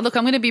yeah, look,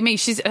 I'm going to be me.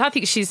 I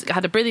think she's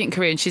had a brilliant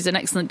career and she's an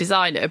excellent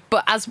designer.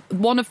 But as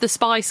one of the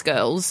Spice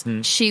Girls,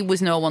 she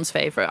was no one's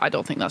favourite. I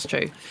don't think that's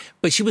true.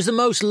 But she was the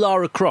most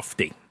Lara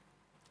Crofty.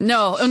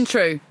 No,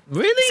 untrue.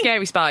 Really?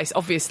 Scary Spice,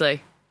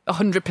 obviously.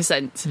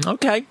 100%.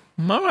 Okay.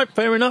 All right,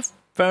 fair enough.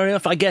 Fair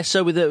enough. I guess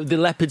so with the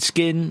leopard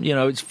skin,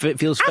 it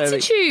feels very...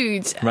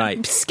 Attitude.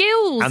 Right.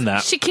 Skills. And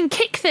that. She can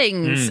kick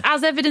things,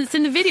 as evidenced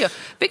in the video.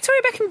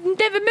 Victoria Beckham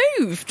never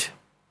moved.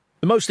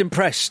 The most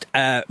impressed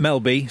Mel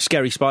B,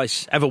 Scary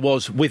Spice, ever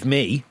was with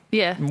me.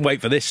 Yeah.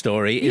 Wait for this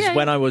story. Is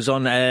when I was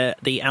on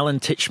the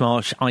Alan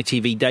Titchmarsh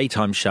ITV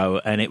daytime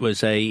show, and it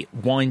was a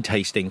wine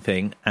tasting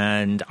thing,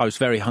 and I was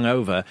very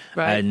hungover,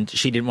 and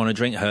she didn't want to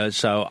drink hers,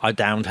 so I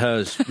downed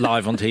hers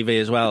live on TV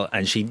as well,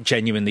 and she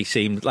genuinely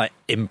seemed like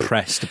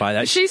impressed by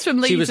that. She's from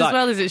Leeds as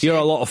well, isn't she? You're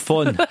a lot of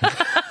fun.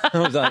 I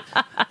was like,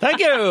 thank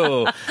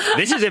you.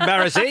 This is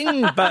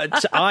embarrassing,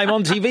 but I'm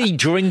on TV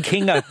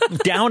drinking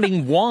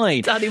downing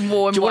wine. Downing warm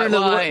white wine. Do you want to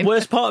know the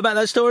worst part about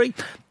that story?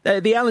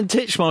 The Alan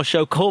Titchmarsh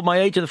show called my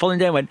agent the following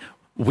day and went,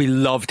 we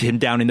loved him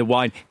down in the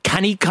wine.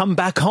 Can he come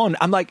back on?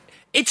 I'm like,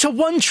 it's a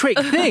one-trick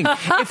thing.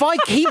 If I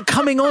keep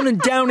coming on and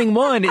downing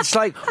wine, it's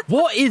like,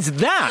 what is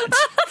that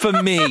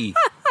for me?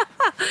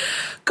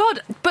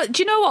 God, but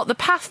do you know what? The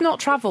path not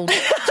travelled. Do you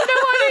know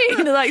what I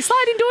mean? Like,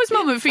 sliding doors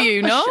moment for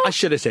you, no? I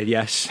should have said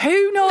yes.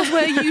 Who knows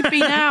where you'd be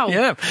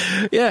now?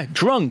 Yeah,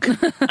 drunk.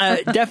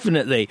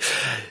 Definitely.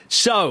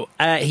 So,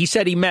 he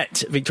said he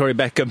met Victoria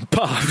Beckham,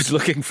 but I was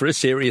looking for a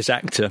serious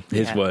actor,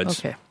 his words.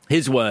 Okay.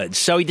 His words.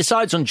 So he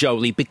decides on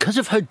Jolie because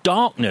of her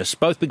darkness,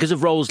 both because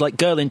of roles like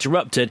Girl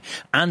Interrupted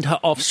and her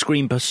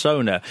off-screen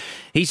persona.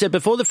 He said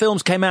before the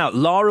films came out,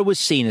 Lara was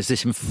seen as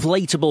this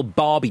inflatable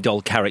Barbie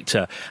doll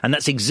character, and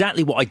that's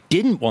exactly what I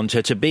didn't want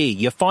her to be.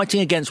 You're fighting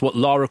against what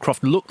Lara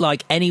Croft looked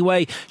like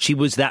anyway. She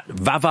was that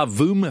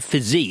va-va-voom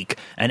physique,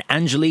 and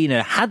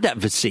Angelina had that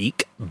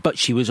physique, but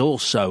she was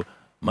also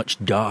much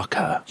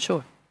darker.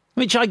 Sure.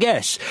 Which I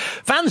guess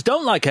fans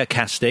don't like her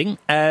casting.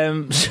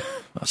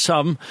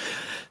 Some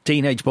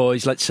teenage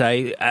boys, let's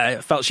say,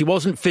 felt she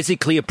wasn't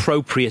physically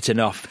appropriate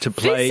enough to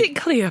play.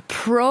 Physically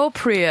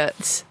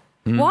appropriate?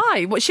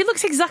 Why? Well, she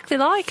looks exactly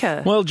like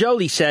her. Well,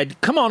 Jolie said,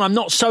 come on, I'm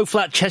not so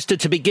flat-chested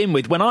to begin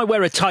with. When I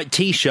wear a tight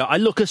T-shirt, I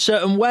look a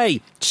certain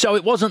way. So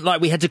it wasn't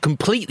like we had to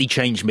completely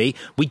change me.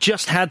 We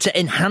just had to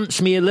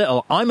enhance me a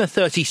little. I'm a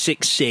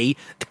 36C.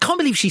 I can't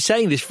believe she's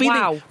saying this.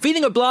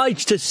 Feeling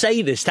obliged to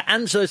say this, to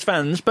answer those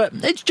fans, but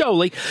it's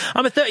Jolie.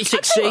 I'm a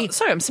 36C.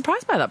 Sorry, I'm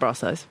surprised by that,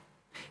 Brossos.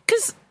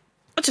 Because...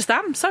 I just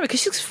am, sorry,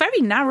 because she looks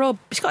very narrow.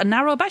 She's got a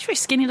narrow back. She's a very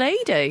skinny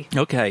lady.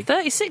 Okay.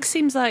 36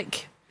 seems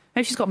like...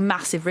 Maybe she's got a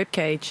massive rib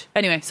cage.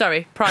 Anyway,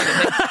 sorry,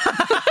 privately.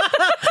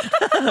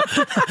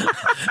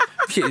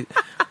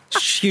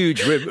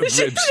 Huge ribs.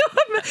 No,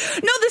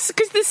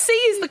 because the C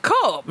is the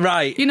cup.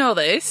 Right. You know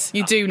this.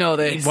 You do know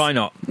this. Why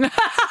not?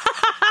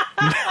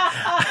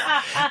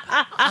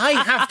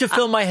 I have to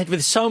fill my head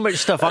with so much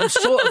stuff. I'm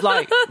sort of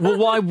like, well,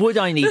 why would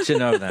I need to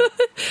know that?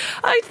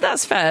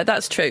 That's fair.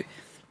 That's true.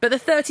 But the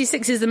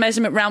 36 is the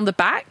measurement round the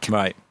back.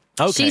 Right.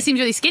 Okay. She seems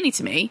really skinny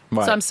to me,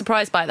 so I'm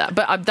surprised by that.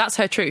 But that's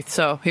her truth,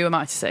 so who am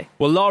I to say?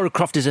 Well, Lara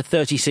Croft is a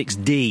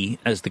 36D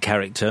as the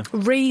character.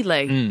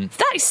 Really?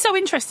 That is so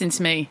interesting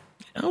to me.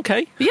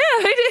 Okay. Yeah,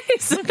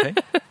 it is. Okay.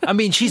 I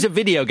mean, she's a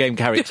video game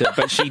character,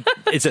 but she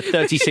is a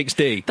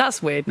 36D.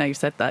 That's weird now you've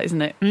said that,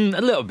 isn't it?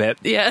 A little bit.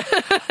 Yeah.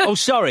 Oh,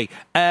 sorry.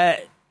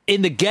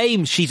 In the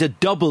game, she's a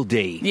double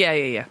D.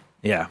 Yeah.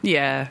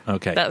 Yeah.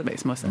 Okay. That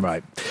makes more sense.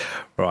 Right.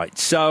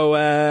 So,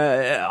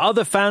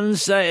 other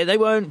fans, they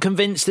weren't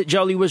convinced that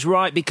Jolie was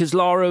right because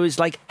Lara is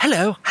like,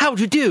 hello, how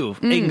do you do?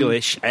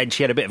 English. And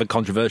she had a bit of a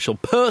controversial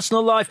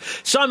personal life.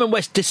 Simon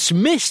West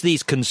dismissed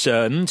these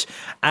concerns.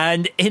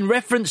 And in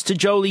reference to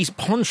Jolie's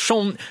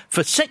penchant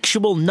for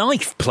sexual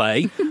knife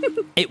play,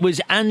 it was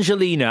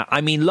Angelina.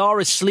 I mean,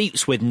 Lara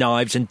sleeps with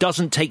knives and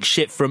doesn't take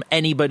shit from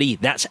anybody.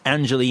 That's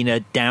Angelina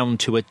down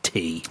to a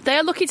T. They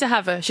are lucky to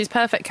have her. She's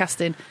perfect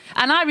casting.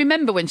 And I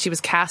remember when she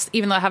was cast,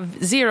 even though I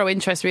have zero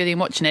interest really in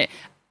watching it,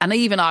 and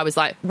even I was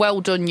like,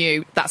 well done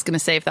you, that's going to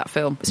save that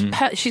film.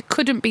 She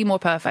couldn't be more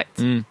perfect.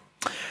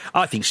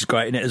 I think she's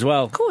great in it as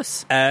well. Of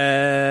course.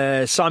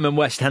 Simon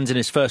West hands in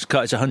his first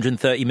cut. It's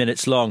 130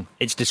 minutes long.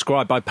 It's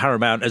described by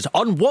Paramount as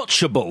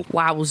unwatchable.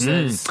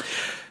 Wowzers.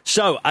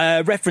 So,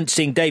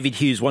 referencing David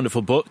Hughes'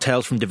 wonderful book,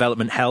 Tales from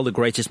Development Hell, the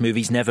greatest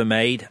movies never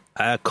made,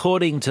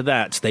 according to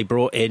that, they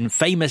brought in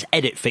famous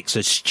edit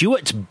fixer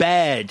Stuart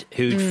Baird,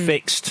 who'd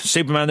fixed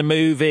Superman the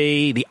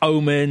movie, The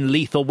Omen,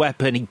 Lethal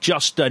Weapon. He'd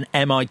just done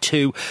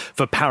MI2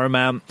 for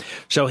Paramount.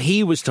 So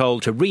he was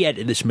told to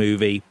re-edit this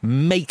movie,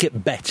 make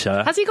it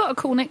better. Has he got a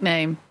cool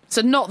nickname?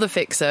 So not the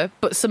fixer,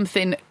 but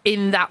something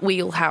in that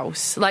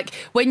wheelhouse. Like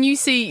when you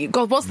see,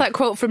 God, what's that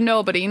quote from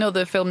Nobody? You know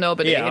the film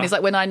Nobody? Yeah. And it's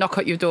like, when I knock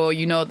at your door,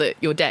 you know that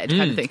you're dead,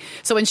 kind of thing.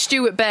 So when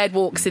Stuart Baird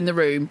walks in the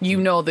room,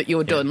 you know that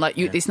you're done. Like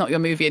it's not your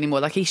movie anymore.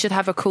 Like he should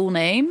have a cool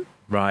name.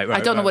 Right. I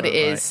don't know what it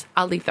is.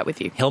 I'll leave that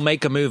with you. He'll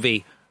make a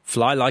movie,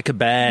 Fly Like a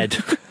Bird.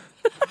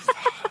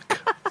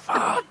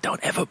 Oh, don't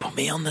ever put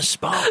me on the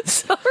spot.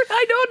 Sorry,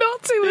 I know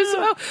not to as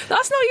well.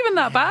 That's not even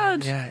that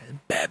bad. Yeah,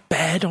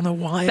 bed on a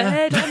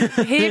wire.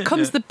 Here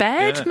comes the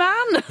bed,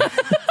 man.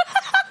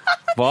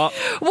 What?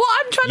 What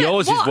I'm trying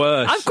Yours is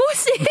worse. Of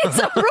course it is.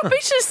 I'm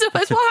rubbish and stuff.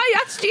 That's why I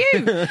asked you.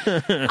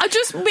 I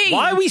just mean.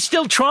 Why are we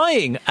still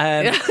trying?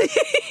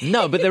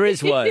 No, but there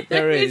is one.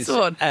 There is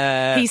one.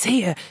 He's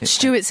here.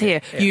 Stuart's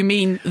here. You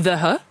mean the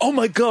her? Oh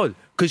my God!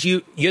 Because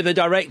you're the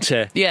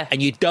director. Yeah.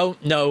 And you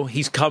don't know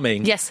he's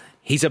coming. Yes.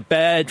 He's a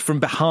bird from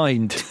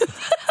behind.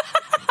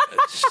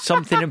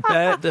 Something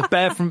the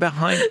bear from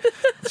behind.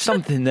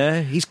 Something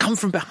there. He's come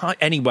from behind.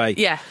 Anyway.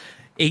 Yeah.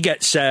 He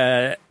gets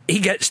to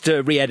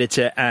re-edit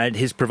it, and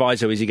his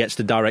proviso is he gets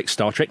to direct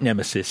Star Trek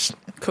Nemesis.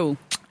 Cool.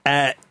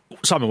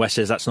 Simon West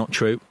says that's not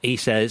true. He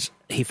says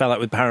he fell out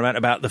with Paramount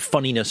about the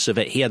funniness of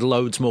it. He had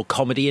loads more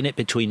comedy in it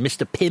between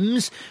Mr.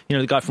 Pims,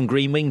 the guy from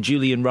Green Wing,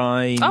 Julian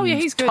Ryan. Oh, yeah,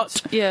 he's good.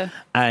 Yeah.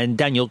 And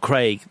Daniel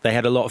Craig. They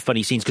had a lot of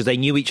funny scenes because they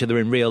knew each other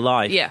in real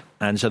life. Yeah.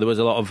 And so there was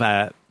a lot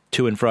of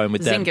to and fro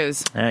with them.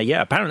 Zingos.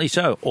 Yeah, apparently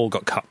so. All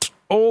got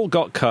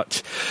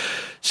cut.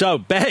 So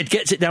Baird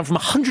gets it down from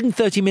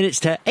 130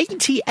 minutes to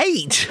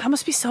 88. That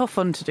must be so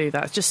fun to do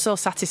that. It's just so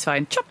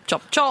satisfying. Chop,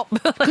 chop, chop.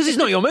 Because it's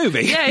not your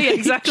movie. Yeah,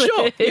 exactly.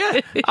 Sure, yeah.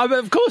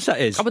 Of course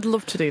that is. I would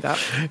love to do that.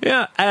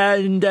 Yeah,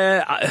 and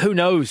who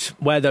knows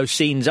where those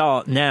scenes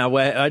are now.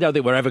 Where I don't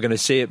think we're ever going to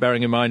see it,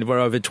 bearing in mind we're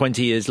over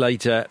 20 years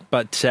later.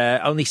 But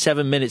only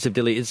 7 minutes of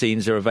deleted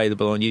scenes are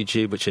available on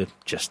YouTube, which are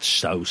just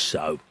so.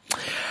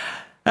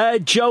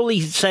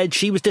 Jolie said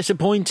she was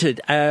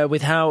disappointed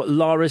with how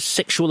Lara's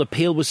sexual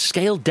appeal was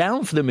scaled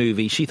down for the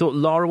movie. She thought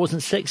Lara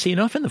wasn't sexy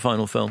enough in the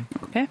final film.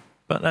 Okay.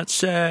 But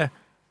that's... I'm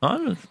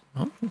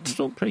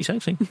still pretty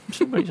sexy.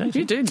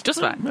 You're doing just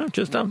fine. No,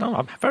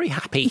 I'm very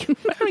happy.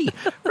 Very,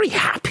 very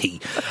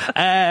happy.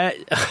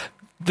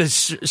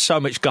 There's so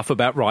much guff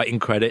about writing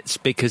credits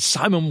because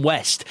Simon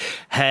West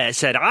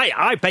said,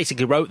 I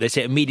basically wrote this.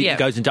 It immediately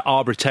goes into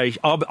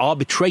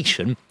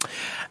arbitration.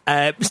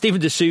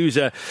 Stephen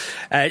D'Souza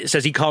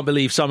says he can't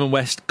believe Simon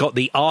West got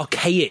the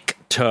archaic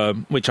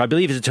term, which I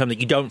believe is a term that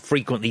you don't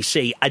frequently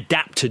see,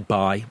 adapted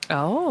by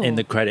in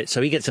the credits.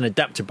 So he gets an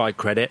adapted by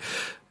credit.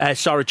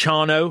 Sarah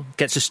Chano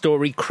gets a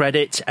story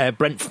credit.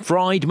 Brent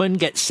Friedman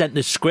gets sent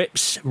the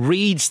scripts,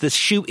 reads the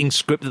shooting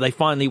script that they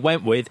finally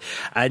went with,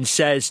 and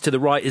says to the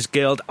Writers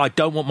Guild, I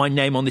don't want my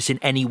name on this in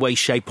any way,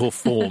 shape or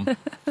form.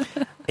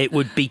 It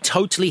would be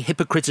totally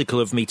hypocritical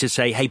of me to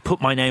say, hey,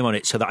 put my name on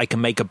it so that I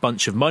can make a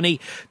bunch of money,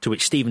 to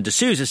which Stephen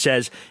D'Souza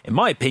says, in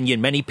my opinion,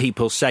 many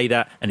people say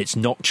that, and it's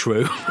not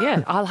true.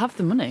 Yeah, I'll have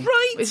the money.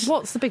 Right.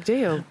 What's the big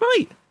deal?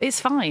 Right. It's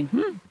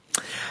fine.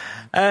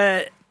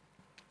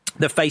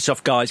 The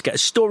Face-Off guys get a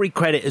story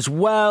credit as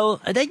well.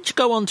 And they just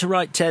go on to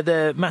write but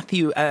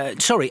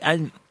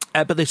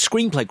the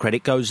screenplay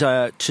credit goes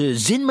to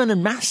Zinman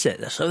and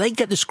Massett. So they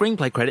get the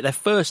screenplay credit, their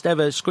first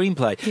ever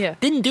screenplay. Yeah.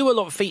 Didn't do a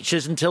lot of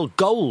features until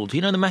Gold,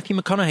 the Matthew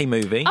McConaughey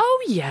movie.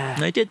 Oh, yeah.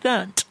 They did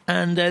that.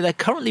 And they're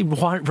currently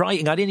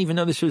writing, I didn't even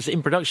know this was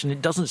in production.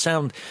 It doesn't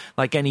sound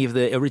like any of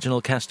the original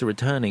cast are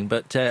returning,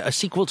 but a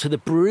sequel to the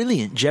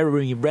brilliant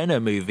Jeremy Renner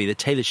movie, the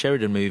Taylor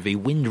Sheridan movie,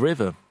 Wind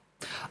River.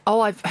 Oh,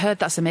 I've heard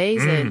that's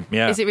amazing.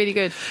 Yeah. Is it really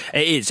good?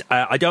 It is.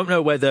 I don't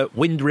know whether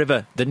Wind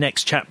River, the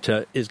next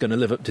chapter, is going to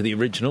live up to the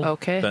original.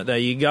 Okay. But there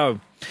you go.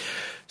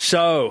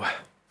 So,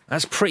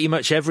 that's pretty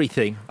much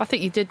everything. I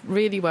think you did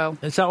really well.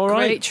 Is that all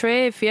right? Great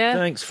Triv, yeah.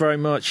 Thanks very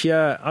much,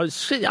 yeah.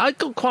 I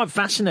got quite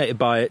fascinated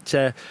by it.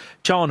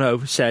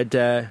 Chano said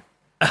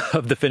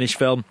of the finished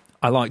film,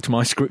 I liked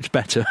my script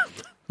better.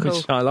 Cool.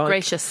 Which I like.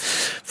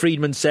 Gracious.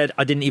 Friedman said,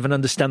 I didn't even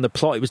understand the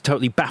plot. It was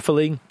totally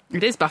baffling.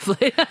 It is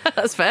baffling.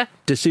 That's fair.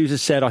 D'Souza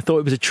said, I thought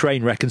it was a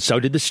train wreck and so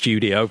did the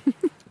studio.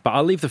 But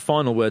I'll leave the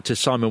final word to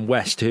Simon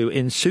West, who,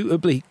 in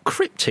suitably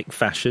cryptic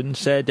fashion,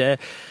 said,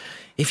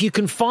 if you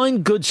can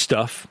find good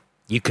stuff,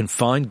 you can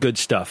find good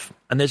stuff.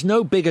 And there's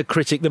no bigger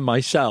critic than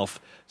myself.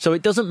 So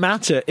it doesn't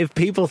matter if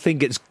people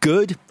think it's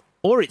good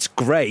or it's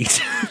great.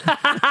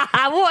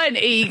 What an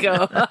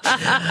ego.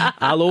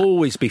 I'll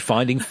always be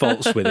finding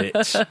faults with it.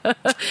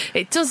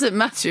 It doesn't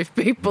matter if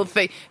people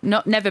think...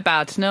 never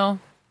bad, no.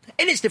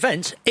 In its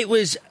defence, it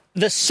was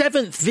the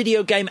 7th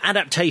video game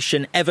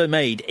adaptation ever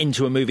made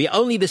into a movie,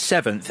 only the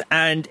 7th,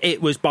 and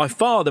it was by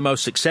far the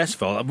most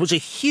successful. It was a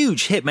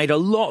huge hit, made a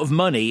lot of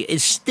money,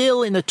 is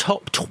still in the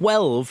top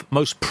 12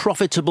 most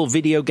profitable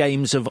video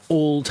games of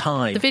all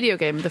time. The video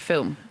game, the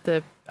film,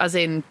 as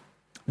in...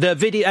 The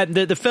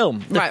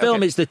film. The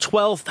film is the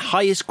 12th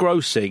highest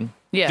grossing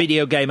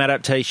video game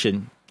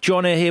adaptation. Do you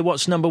want to hear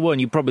what's number one?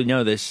 You probably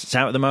know this. It's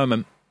out at the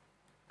moment.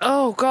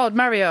 Oh, God,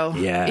 Mario.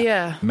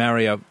 Yeah.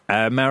 Mario.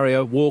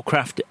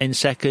 Warcraft in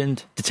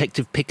second.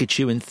 Detective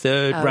Pikachu in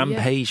third.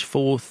 Rampage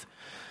fourth.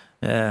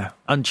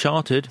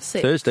 Uncharted.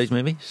 Sixth. Thursday's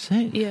movie.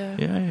 Sixth.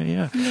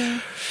 Yeah.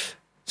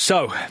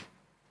 So,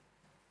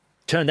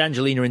 turned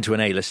Angelina into an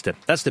A-lister.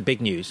 That's the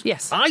big news.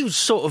 Yes. I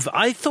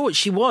thought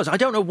she was. I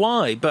don't know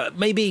why, but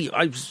maybe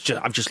I've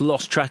just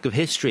lost track of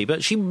history.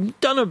 But she was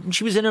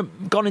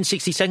Gone in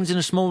 60 Seconds in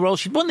a small role.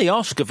 She'd won the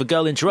Oscar for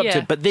Girl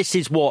Interrupted, but this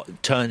is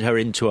what turned her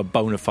into a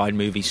bona fide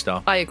movie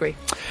star. I agree.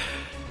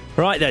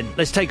 Right then,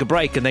 let's take a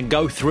break and then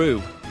go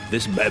through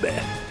this baby.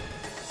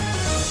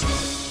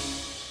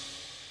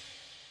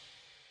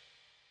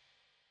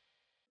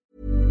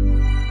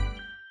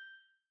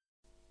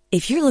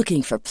 If you're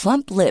looking for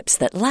plump lips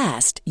that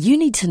last, you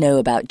need to know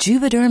about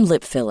Juvederm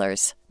lip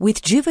fillers.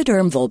 With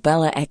Juvederm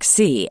Volbella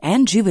XC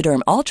and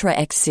Juvederm Ultra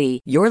XC,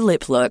 your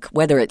lip look,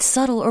 whether it's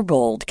subtle or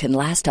bold, can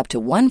last up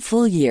to 1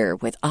 full year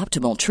with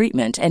optimal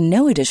treatment and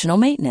no additional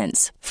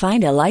maintenance.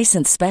 Find a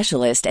licensed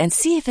specialist and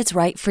see if it's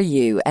right for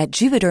you at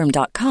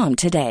Juvederm.com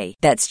today.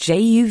 That's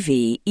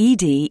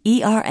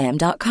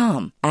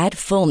JUVEDERM.com. Add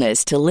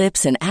fullness to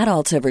lips in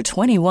adults over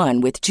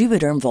 21 with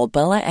Juvederm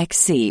Volbella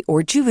XC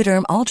or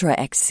Juvederm Ultra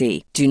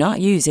XC. Do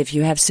not use if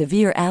you have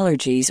severe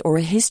allergies or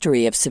a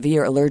history of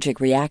severe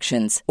allergic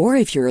reactions, or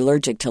if you're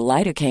allergic to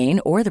lidocaine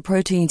or the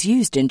proteins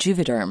used in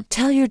Juvederm.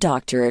 Tell your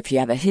doctor if you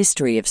have a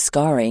history of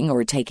scarring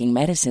or taking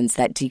medicines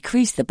that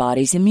decrease the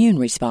body's immune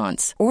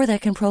response or that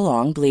can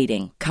prolong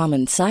bleeding.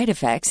 Common side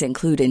effects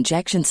include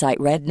injection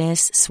site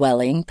redness,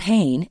 swelling,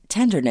 pain,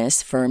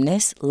 tenderness,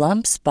 firmness,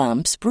 lumps,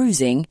 bumps,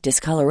 bruising,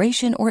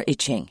 discoloration, or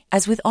itching.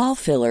 As with all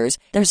fillers,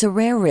 there's a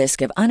rare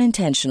risk of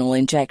unintentional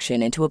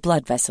injection into a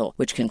blood vessel,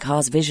 which can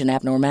cause vision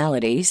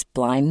abnormalities,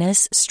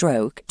 blindness,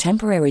 stroke,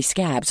 temporary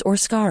scabs, or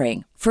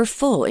scarring. For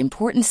full,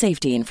 important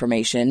safety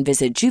information,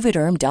 visit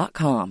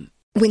Juvederm.com.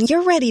 When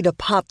you're ready to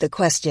pop the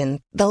question,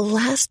 the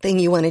last thing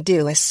you want to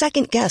do is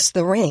second-guess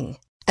the ring.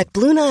 At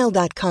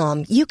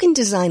BlueNile.com, you can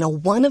design a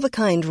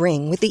one-of-a-kind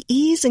ring with the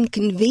ease and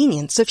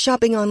convenience of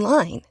shopping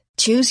online.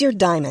 Choose your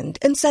diamond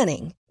and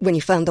setting. When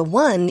you find the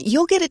one,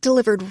 you'll get it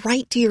delivered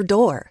right to your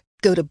door.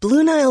 Go to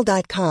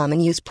BlueNile.com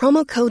and use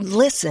promo code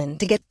LISTEN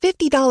to get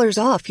 $50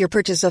 off your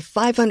purchase of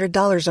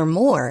 $500 or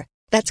more.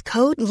 That's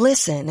code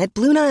LISTEN at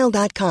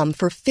BlueNile.com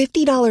for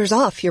 $50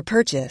 off your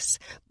purchase.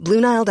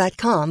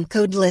 BlueNile.com,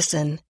 code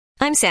LISTEN.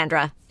 I'm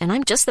Sandra, and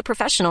I'm just the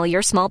professional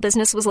your small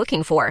business was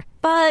looking for.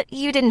 But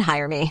you didn't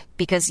hire me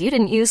because you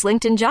didn't use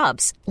LinkedIn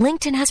Jobs.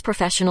 LinkedIn has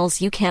professionals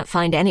you can't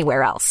find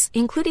anywhere else,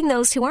 including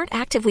those who aren't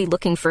actively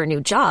looking for a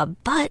new job,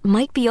 but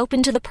might be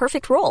open to the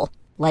perfect role,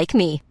 like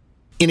me.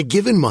 In a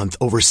given month,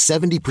 over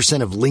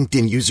 70% of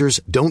LinkedIn users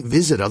don't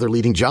visit other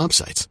leading job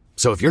sites.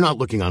 So if you're not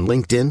looking on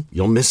LinkedIn,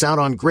 you'll miss out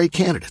on great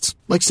candidates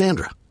like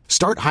Sandra.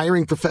 Start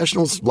hiring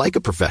professionals like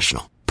a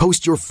professional.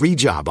 Post your free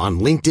job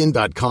on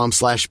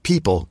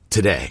linkedin.com/people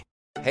today.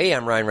 Hey,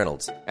 I'm Ryan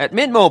Reynolds. At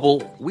Mint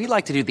Mobile, we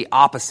like to do the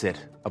opposite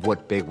of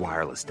what Big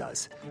Wireless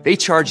does. They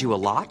charge you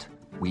a lot,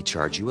 we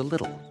charge you a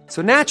little.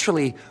 So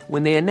naturally,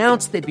 when they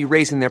announced they'd be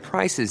raising their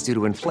prices due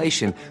to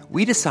inflation,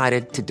 we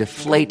decided to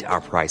deflate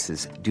our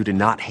prices due to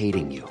not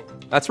hating you.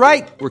 That's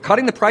right. We're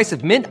cutting the price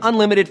of Mint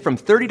Unlimited from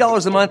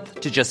 $30 a month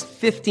to just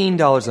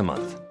 $15 a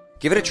month.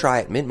 Give it a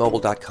try at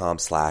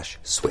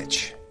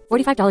mintmobile.com/switch.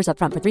 $45 up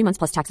front for 3 months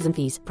plus taxes and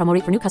fees. Promo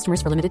rate for new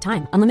customers for limited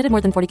time. Unlimited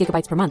more than 40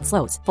 gigabytes per month.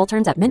 Slows full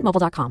terms at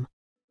mintmobile.com.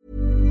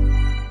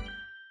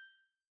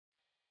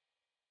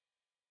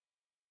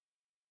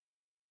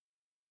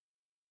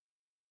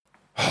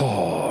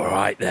 All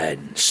right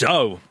then.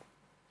 So,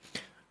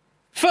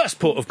 first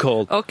port of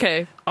call.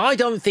 Okay. I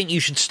don't think you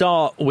should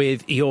start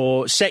with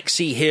your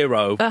sexy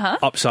hero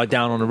upside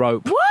down on a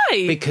rope.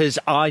 Why? Because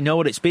I know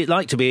what it's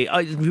like to be.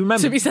 Remember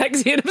to be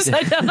sexy and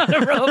upside down on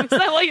a rope. Is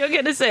that what you're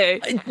going to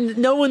say?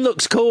 No one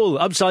looks cool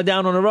upside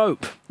down on a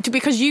rope.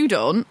 Because you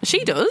don't.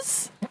 She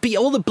does. But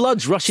all the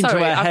blood's rushing to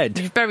her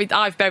head.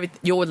 I've buried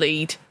your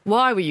lead.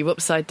 Why were you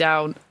upside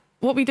down?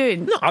 What were we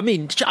doing? No, I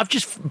mean, I've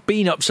just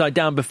been upside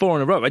down before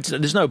on a rope.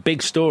 There's no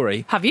big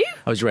story. Have you?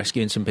 I was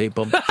rescuing some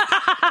people.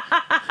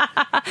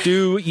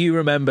 Do you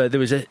remember there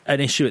was an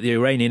issue at the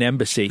Iranian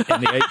embassy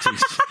in the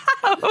 80s?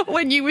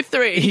 When you were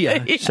 3?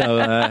 Yeah.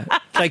 So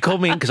they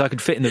called me in because I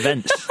could fit in the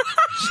vents.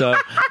 So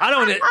I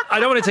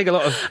don't want to take a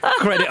lot of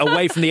credit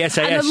away from the SAS.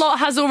 And a lot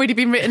has already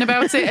been written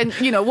about it. And,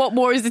 you know, what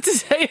more is there to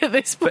say at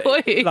this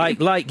point? But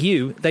like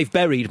you, they've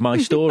buried my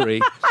story.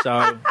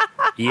 So,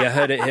 You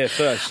heard it here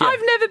first. Yeah.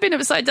 I've never been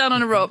upside down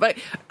on a rope.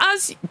 Like,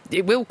 as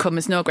it will come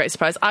as no great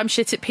surprise, I'm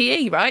shit at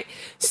PE, right?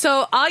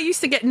 So I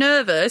used to get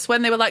nervous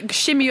when they were like,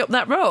 shimmy up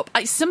that rope.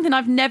 It's something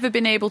I've never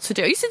been able to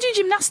do. I used to do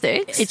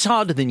gymnastics. It's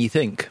harder than you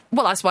think.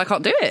 Well, that's why I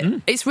can't do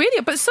it. It's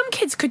really... But some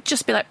kids could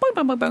just be like, boing,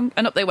 boing, boing, boing,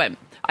 and up they went.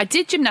 I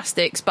did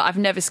gymnastics, but I've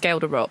never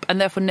scaled a rope and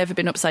therefore never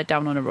been upside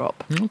down on a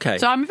rope. Okay.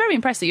 So I'm very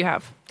impressed that you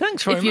have.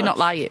 Thanks very much. If you're not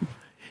lying.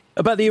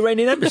 About the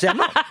Iranian embassy, I'm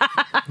not.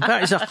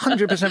 That is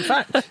 100%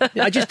 fact.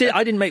 I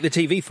didn't make the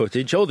TV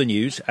footage or the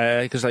news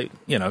because,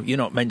 you're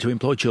not meant to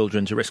employ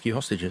children to rescue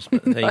hostages.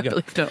 But there you go. I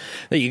believe not.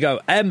 There you go.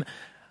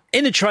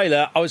 In the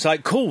trailer, I was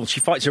like, cool,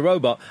 she fights a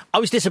robot. I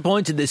was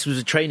disappointed this was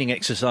a training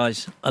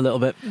exercise a little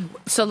bit.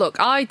 So look,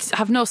 I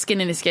have no skin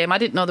in this game. I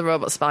didn't know the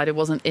robot spider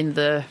wasn't in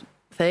the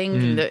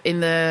thing, in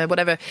the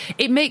whatever.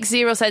 It makes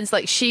zero sense.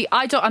 Like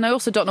I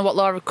also don't know what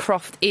Lara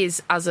Croft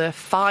is as a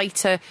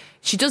fighter.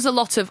 She does a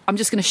lot of, I'm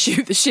just going to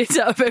shoot the shit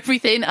out of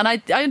everything. And I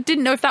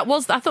didn't know if that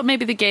was, I thought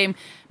maybe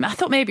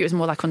it was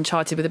more like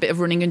Uncharted with a bit of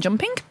running and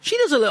jumping. She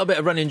does a little bit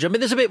of running and jumping.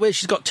 There's a bit where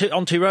she's got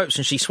two ropes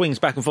and she swings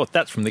back and forth.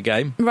 That's from the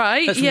game.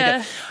 Right,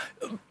 yeah.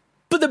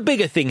 But the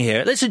bigger thing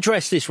here, let's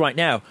address this right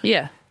now.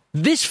 Yeah.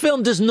 This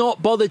film does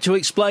not bother to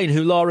explain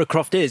who Lara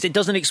Croft is. It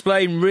doesn't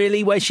explain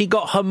really where she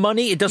got her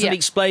money. It doesn't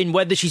explain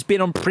whether she's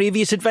been on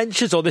previous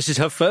adventures or this is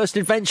her first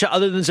adventure,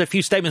 other than there's a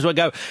few statements where I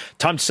go,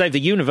 time to save the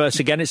universe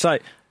again. It's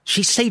like,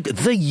 she saved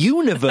the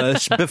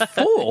universe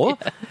before.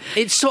 Yeah.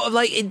 It's sort of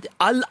like,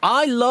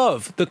 I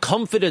love the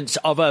confidence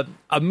of a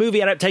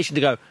movie adaptation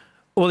to go,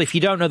 well, if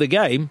you don't know the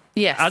game,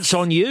 that's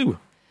on you.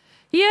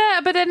 Yeah,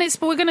 but then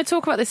we're going to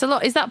talk about this a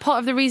lot. Is that part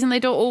of the reason they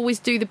don't always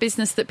do the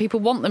business that people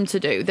want them to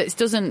do? That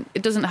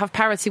it doesn't have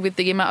parity with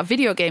the amount of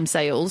video game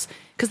sales,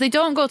 because they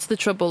don't go to the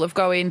trouble of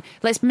going,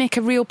 let's make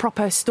a real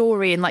proper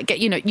story and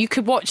you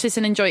could watch this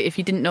and enjoy it if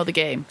you didn't know the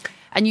game.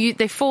 And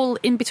they fall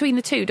in between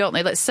the two, don't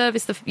they? Let's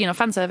service the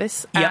fan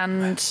service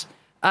and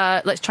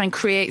let's try and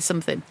create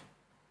something.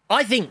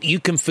 I think you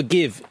can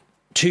forgive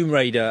Tomb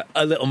Raider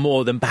a little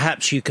more than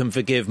perhaps you can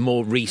forgive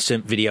more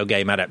recent video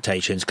game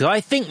adaptations, because I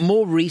think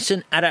more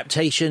recent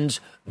adaptations,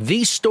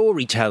 the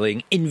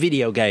storytelling in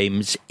video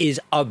games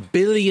is a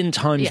billion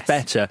times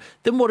better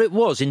than what it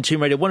was in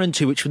Tomb Raider 1 and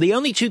 2, which were the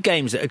only two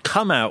games that had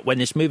come out when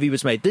this movie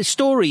was made. The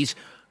stories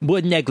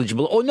were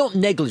negligible, or not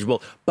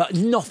negligible, but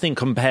nothing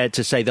compared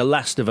to, say, The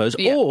Last of Us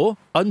or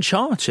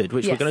Uncharted,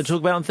 which we're going to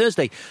talk about on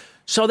Thursday.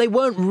 So they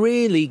weren't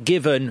really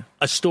given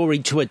a story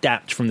to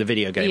adapt from the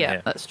video game. Yeah,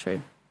 here. That's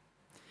true.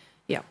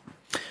 Yeah.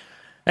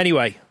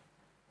 Anyway,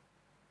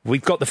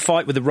 we've got the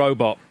fight with the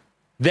robot.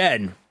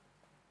 Then,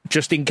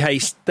 just in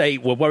case they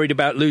were worried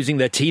about losing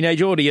their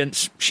teenage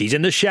audience, she's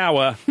in the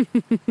shower.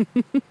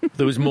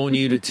 There was more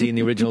nudity in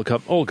the original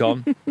cup. All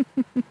gone.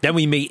 Then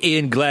we meet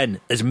Ian Glenn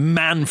as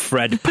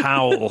Manfred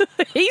Powell.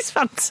 He's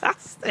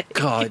fantastic.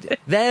 God,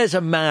 there's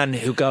a man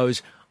who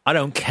goes, I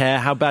don't care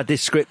how bad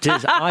this script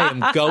is, I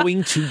am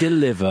going to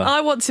deliver. I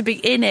want to be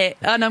in it,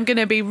 and I'm going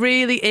to be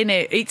really in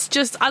it. It's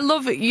just, I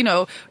love it,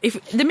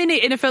 if the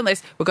minute in a film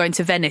this, we're going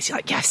to Venice, you're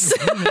like, yes.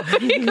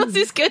 Because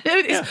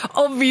it's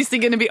obviously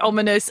going to be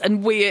ominous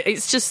and weird.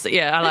 It's just,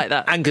 I like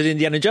that. And because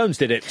Indiana Jones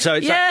did it. So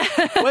it's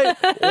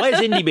like,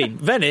 where's Indy been?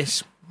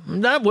 Venice?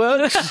 That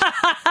works.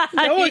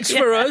 That works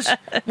for us.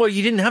 Well,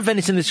 you didn't have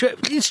Venice in the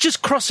script. Let's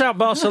just cross out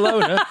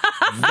Barcelona.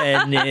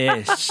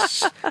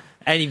 Venice.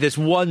 And there's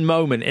one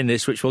moment in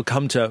this which we'll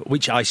come to,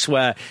 which I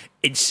swear,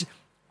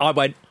 I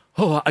went,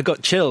 oh, I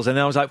got chills. And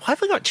then I was like, why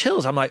have I got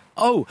chills? I'm like,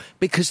 oh,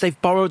 because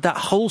they've borrowed that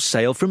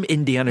wholesale from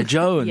Indiana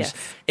Jones. Yes.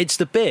 It's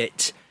the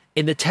bit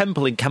in the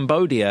temple in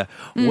Cambodia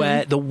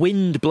where the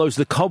wind blows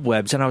the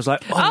cobwebs. And I was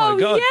like, oh my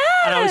God.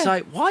 Yeah. And I was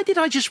like, why did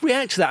I just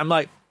react to that? I'm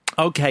like,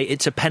 okay,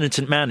 it's a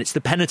penitent man. It's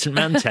the penitent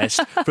man test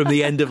from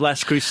the end of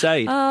Last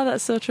Crusade. Oh,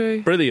 that's so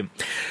true. Brilliant.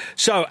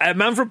 So,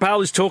 Manfred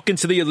Powell is talking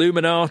to the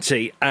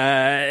Illuminati.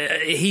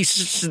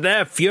 He's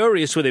there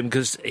furious with him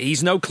because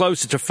he's no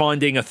closer to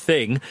finding a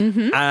thing.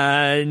 Mm-hmm.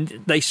 And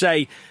they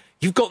say,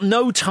 you've got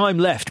no time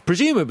left.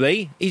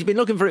 Presumably, he's been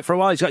looking for it for a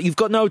while. He's like, you've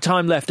got no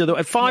time left.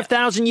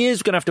 5,000 years,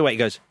 we're going to have to wait. He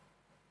goes,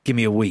 give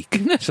me a week.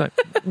 It's like,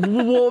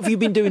 what have you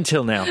been doing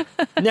till now?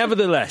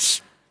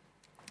 Nevertheless,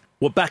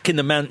 we're back in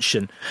the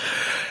mansion.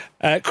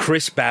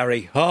 Chris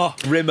Barry. Oh,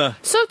 Rimmer.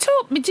 So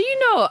talk me, do you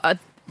know...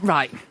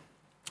 right.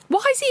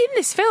 Why is he in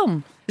this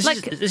film?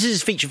 This is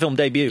his feature film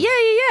debut.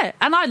 Yeah.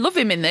 And I love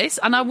him in this.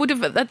 And I would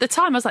have, at the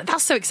time, I was like,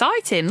 that's so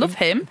exciting. Love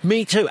him.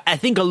 Me too. I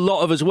think a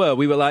lot of us were.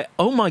 We were like,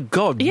 oh my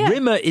God,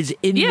 Rimmer is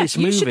in this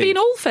movie. Yeah, you should be in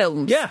all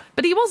films. Yeah.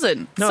 But he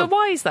wasn't. No. So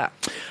why is that?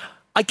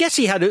 I guess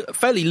he had a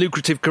fairly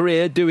lucrative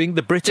career doing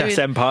the British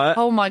Empire.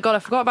 Oh my God, I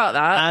forgot about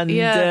that.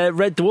 And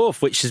Red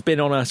Dwarf, which has been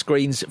on our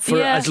screens for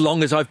as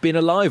long as I've been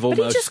alive, almost.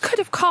 But he just could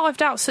have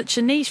carved out such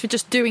a niche for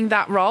just doing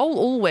that role,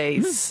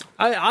 always.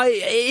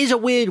 It is a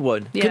weird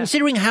one,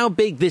 considering how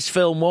big this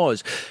film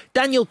was.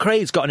 Daniel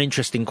Craig's got an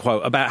interesting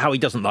quote about how he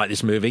doesn't like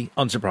this movie,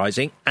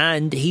 unsurprising.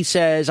 And he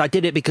says, I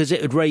did it because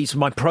it would raise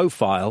my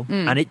profile,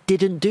 and it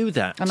didn't do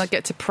that. And I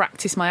get to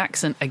practice my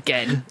accent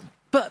again.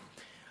 But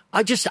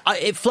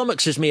It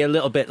flummoxes me a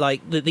little bit,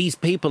 like that these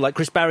people, like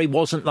Chris Barry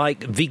wasn't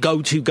like the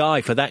go-to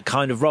guy for that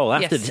kind of role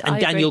after Yes, this, and I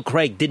Daniel agree.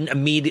 Craig didn't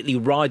immediately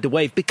ride the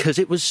wave because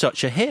it was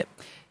such a hit.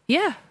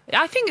 Yeah,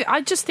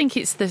 I just think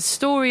it's the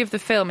story of the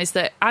film is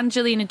that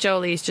Angelina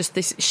Jolie is just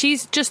this.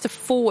 She's just a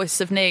force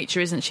of nature,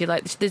 isn't she?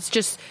 Like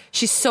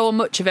she's so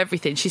much of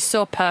everything. She's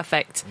so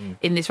perfect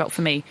in this role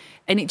for me,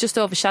 and it just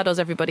overshadows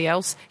everybody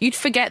else. You'd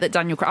forget that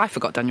I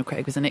forgot Daniel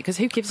Craig was in it because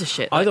who gives a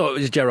shit? I thought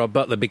it was Gerard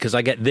Butler because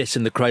I get this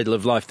and The Cradle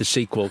of Life, the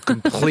sequel,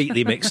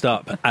 completely mixed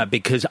up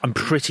because I'm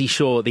pretty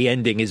sure the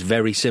ending is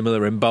very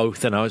similar in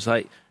both, and I was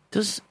like,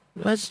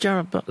 where's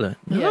Gerard Butler?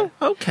 No? Yeah.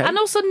 Okay. And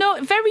also,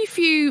 very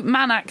few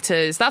man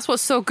actors. That's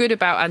what's so good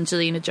about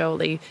Angelina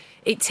Jolie.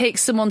 It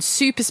takes someone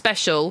super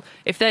special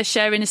if they're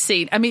sharing a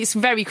scene. I mean, it's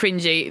very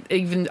cringy.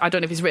 Even I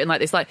don't know if it's written like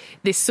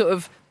this sort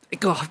of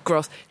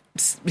gross,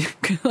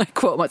 like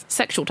quote marks,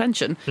 sexual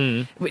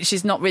tension, which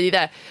is not really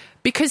there.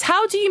 Because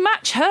how do you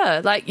match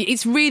her? Like,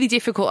 it's really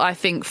difficult, I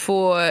think,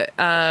 for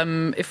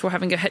if we're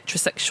having a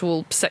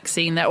heterosexual sex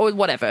scene there or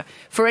whatever,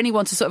 for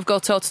anyone to sort of go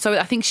toe to toe.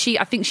 I think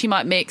she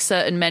might make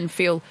certain men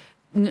feel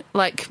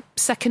like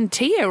second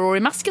tier or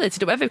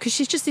emasculated or whatever because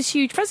she's just this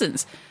huge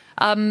presence.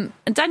 And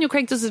Daniel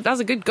Craig has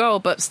a good goal,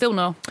 but still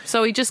no.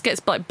 So he just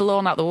gets like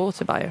blown out the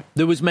water by her.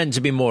 There was meant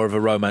to be more of a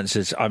romance,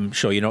 as I'm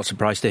sure you're not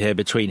surprised to hear,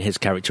 between his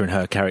character and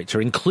her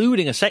character,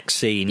 including a sex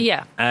scene.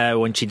 Yeah.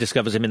 When she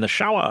discovers him in the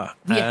shower.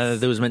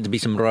 Yes. There was meant to be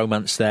some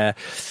romance there.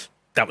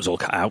 That was all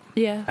cut out.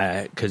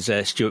 Yeah. Because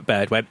Stuart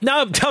Baird went,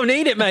 no, don't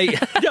need it, mate.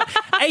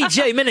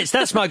 88 minutes,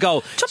 that's my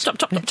goal.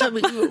 Stop.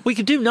 We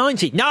could do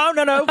 90.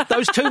 No.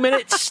 Those 2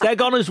 minutes, they're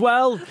gone as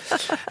well.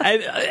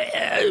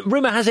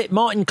 Rumour has it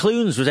Martin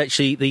Clunes was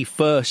actually the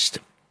first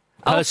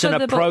person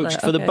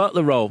approached for the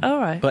Butler role. All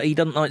right. But he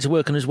doesn't like to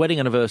work on his wedding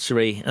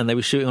anniversary, and they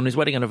were shooting on his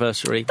wedding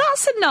anniversary.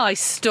 That's a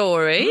nice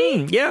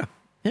story. Yeah.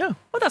 Well,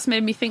 that's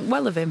made me think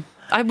well of him.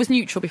 I was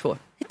neutral before.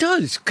 It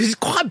does, because it's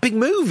quite a big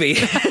movie.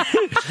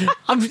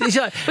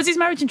 Was his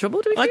marriage in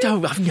trouble? I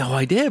have no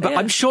idea, but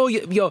I'm sure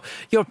your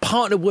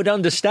partner would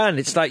understand.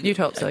 It's like you'd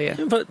hope so, yeah.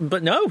 But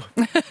no.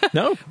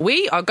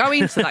 We are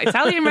going to that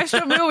Italian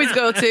restaurant we always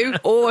go to,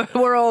 or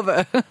we're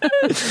over.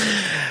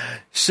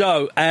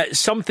 So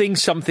something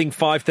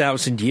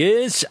 5,000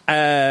 years.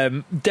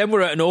 Then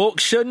we're at an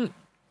auction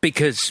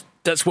because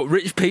that's what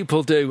rich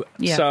people do.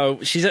 Yeah. So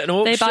she's at an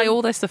auction. They buy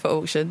all their stuff at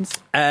auctions.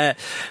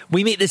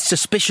 We meet this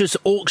suspicious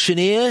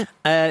auctioneer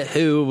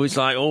who was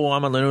like, oh,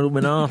 I'm an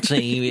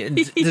Illuminati.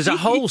 There's a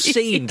whole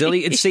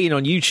deleted scene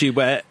on YouTube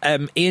where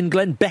Ian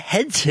Glenn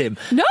beheads him.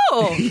 No!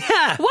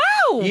 Yeah.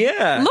 Wow!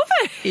 Yeah. Love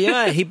it!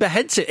 Yeah, he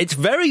beheads it. It's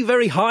very,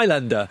 very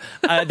Highlander.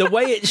 The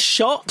way it's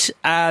shot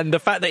and the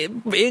fact that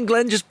Ian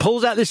Glenn just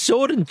pulls out this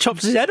sword and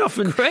chops his head off,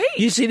 and Great.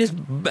 you see this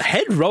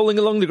head rolling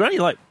along the ground.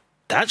 You're like,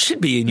 that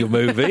should be in your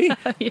movie.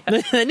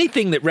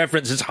 Anything that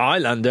references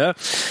Highlander.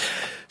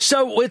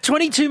 So we're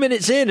 22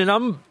 minutes in and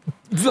I'm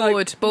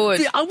bored.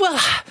 Well,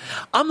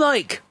 I'm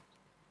like,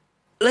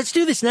 let's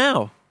do this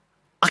now.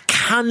 I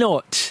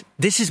cannot.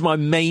 This is my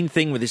main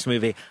thing with this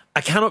movie.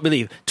 I cannot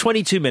believe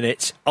 22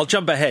 minutes. I'll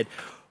jump ahead.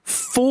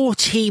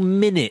 40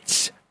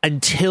 minutes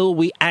until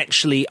we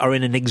actually are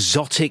in an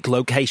exotic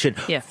location.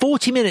 Yeah.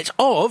 40 minutes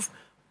of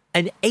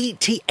an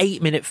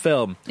 88-minute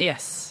film.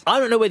 Yes. I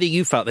don't know whether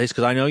you felt this,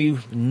 because I know you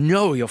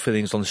know your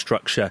feelings on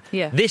structure.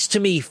 Yeah. This, to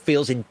me,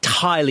 feels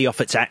entirely off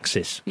its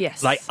axis.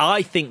 Yes. Like,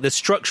 I think the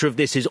structure of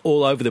this is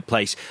all over the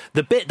place.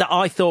 The bit that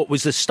I thought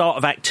was the start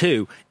of Act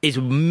 2 is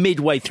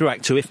midway through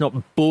Act 2, if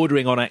not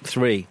bordering on Act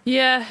 3.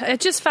 Yeah, I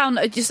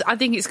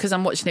think it's because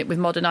I'm watching it with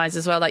modern eyes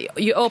as well. Like,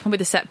 you open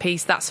with a set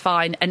piece, that's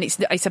fine, and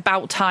it's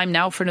about time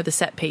now for another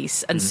set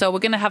piece. And so we're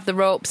going to have the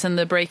ropes and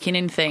the breaking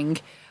in thing.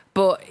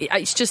 But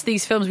it's just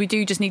these films, we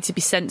do just need to be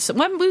sent.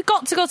 When we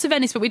got to go to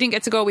Venice, but we didn't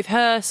get to go with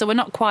her, so we're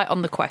not quite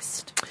on the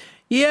quest.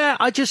 Yeah,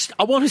 I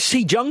want to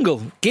see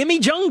jungle. Give me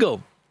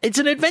jungle. It's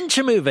an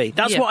adventure movie.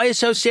 That's what I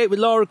associate with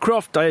Lara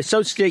Croft. I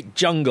associate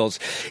jungles.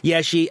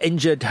 Yeah, she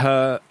injured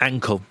her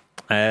ankle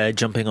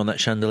jumping on that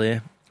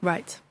chandelier.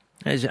 Right.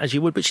 As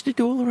you would, but she did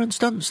do all her own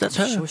stunts. That's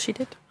her. Sure she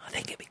did. I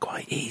think it'd be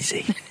quite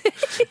easy.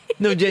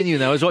 No,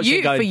 genuinely, I was watching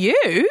it going... For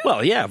you?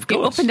 Well, yeah, of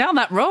course. Up and down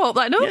that rope,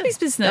 like nobody's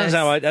business.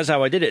 That's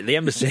how I did it at the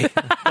embassy.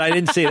 I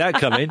didn't see that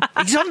coming.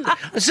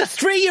 It's a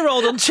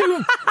 3-year-old on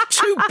two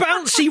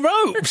bouncy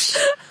ropes.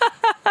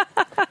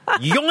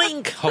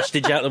 Yoink!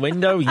 Hostage out the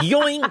window.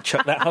 Yoink!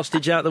 Chuck that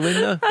hostage out the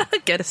window.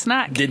 Get a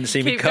snack. Didn't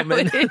see me Keep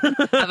coming. going.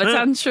 Have a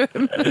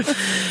tantrum.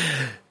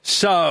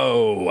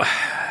 So...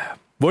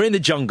 we're in the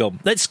jungle.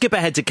 Let's skip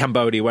ahead to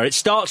Cambodia, where it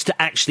starts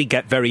to actually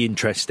get very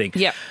interesting.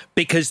 Yeah.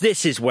 Because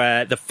this is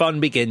where the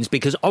fun begins,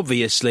 because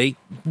obviously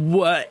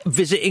we're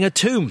visiting a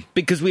tomb,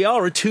 because we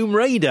are a tomb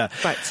raider.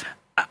 Right.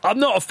 I'm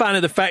not a fan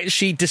of the fact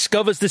she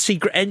discovers the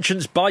secret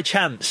entrance by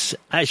chance.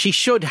 She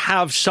should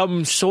have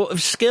some sort of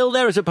skill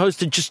there, as opposed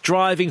to just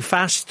driving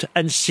fast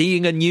and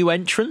seeing a new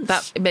entrance.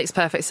 That makes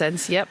perfect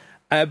sense, yep.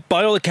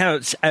 By all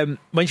accounts,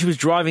 when she was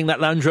driving that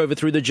Land Rover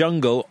through the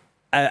jungle,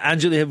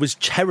 Angela was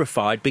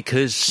terrified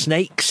because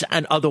snakes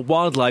and other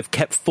wildlife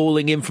kept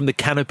falling in from the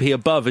canopy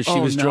above as she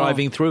was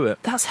driving through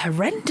it. That's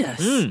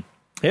horrendous.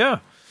 Yeah.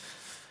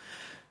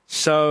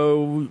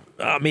 So,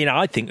 I mean,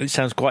 I think it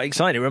sounds quite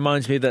exciting. It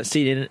reminds me of that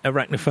scene in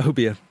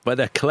Arachnophobia where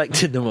they're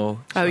collecting them all.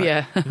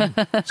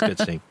 It's a good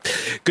scene.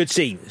 Good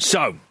scene.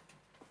 So,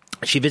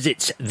 she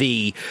visits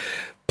the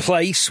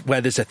place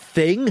where there's a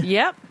thing.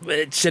 Yep.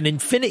 It's an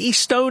infinity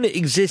stone. It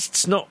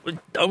exists not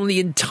only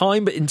in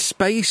time but in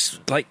space.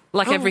 Like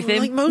everything.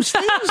 Like most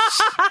things.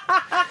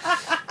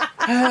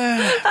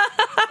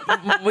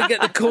 We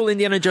get the cool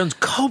Indiana Jones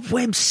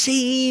cobweb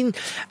scene,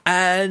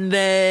 and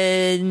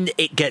then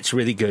it gets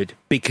really good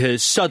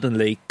because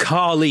suddenly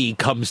Carly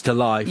comes to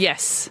life.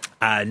 Yes.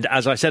 And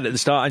as I said at the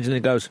start, Angelina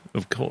goes,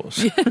 of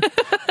course.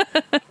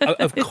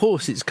 Of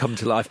course it's come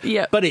to life.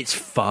 Yep. But it's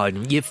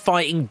fun. You're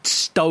fighting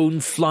stone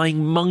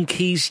flying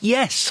monkeys.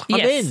 Yes, I'm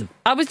in.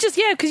 I was just,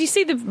 because you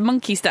see the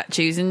monkey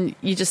statues and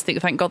you just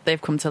think, thank God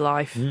they've come to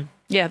life.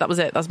 Yeah, that was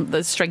it. That's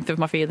the strength of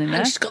my feeling there.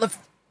 And she's got a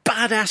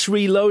badass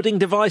reloading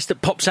device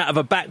that pops out of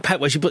a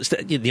backpack where she puts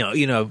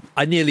the,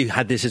 I nearly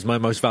had this as my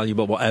most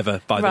valuable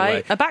whatever, by the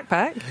way. A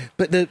backpack?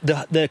 But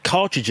the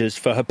cartridges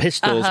for her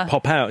pistols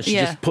pop out. She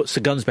just puts the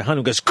guns behind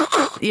them and goes,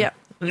 yeah.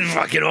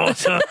 Fucking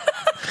awesome.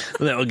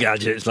 Little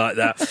gadgets like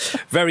that.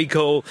 Very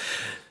cool.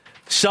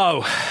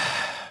 So,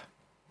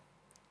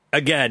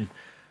 again,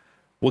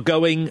 we're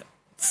going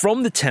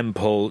from the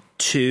temple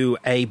to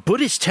a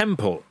Buddhist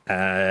temple,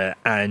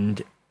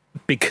 and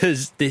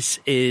because this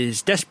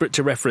is desperate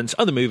to reference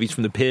other movies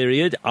from the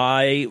period,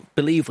 I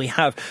believe we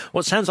have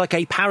what sounds like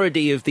a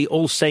parody of the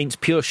All Saints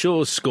Pure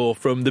Shores score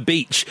from The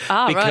Beach,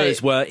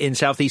 because we're in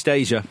Southeast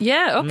Asia.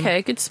 Yeah,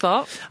 okay, good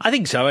spot. I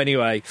think so,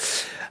 anyway.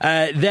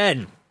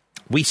 Then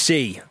we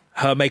see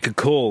her make a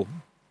call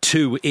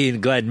to Ian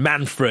Glenn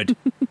Manfred.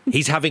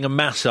 He's having a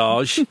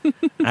massage, and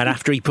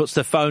after he puts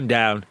the phone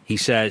down, he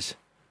says,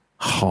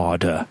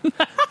 harder,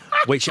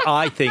 which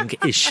I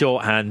think is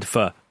shorthand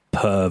for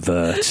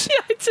pervert.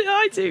 Yeah,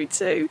 I do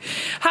too.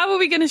 How are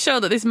we going to show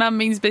that this man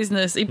means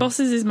business? He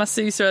bosses his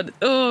masseuse around.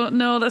 Oh,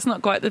 no, that's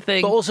not quite the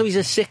thing. But also he's a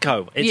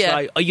sicko. It's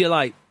you're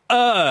like,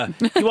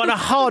 you want a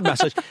hard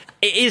massage?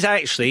 It is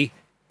actually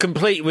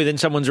completely within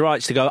someone's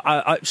rights to go,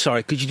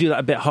 sorry, could you do that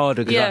a bit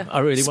harder? Yeah, I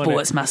really want it.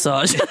 Sports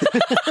massage.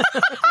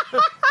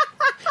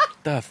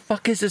 The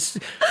fuck is this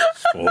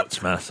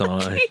sports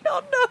massage? Do you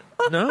not know?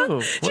 No.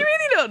 Do you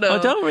really not know? I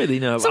don't really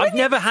know. So I've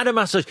never had a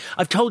massage.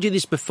 I've told you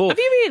this before. Have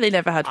you really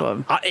never had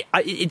one?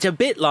 It's a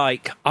bit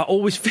like I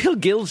always feel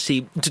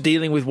guilty to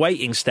dealing with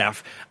waiting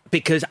staff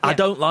because I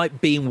don't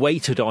like being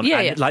waited on. Yeah,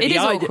 and, like, it is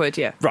awkward,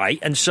 yeah. Right,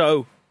 and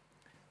so...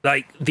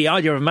 Like, the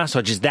idea of a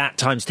massage is that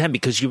times 10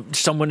 because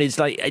someone is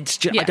like, it's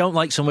just, I don't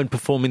like someone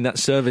performing that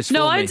service for me.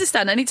 No, I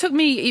understand. And it took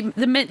me,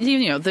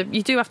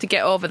 you do have to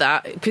get over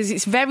that because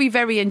it's very,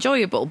 very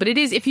enjoyable. But it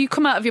is, if you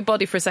come out of your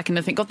body for a second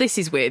and think, God, this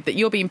is weird, that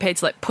you're being paid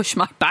to like push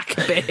my back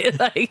a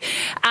bit,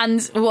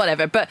 and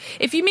whatever. But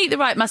if you meet the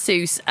right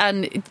masseuse,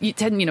 and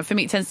for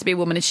me it tends to be a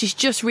woman, and she's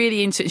just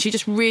really into it, and she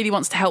just really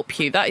wants to help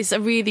you, that is a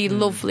really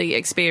lovely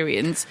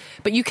experience.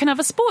 But you can have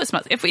a sports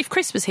massage. If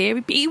Chris was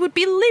here, he would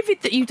be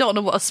livid that you don't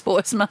know what a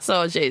sports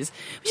massage is.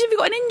 Which if you've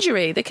got an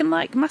injury, they can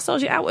like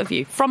massage it out of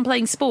you from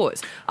playing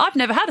sports. I've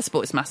never had a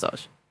sports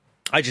massage.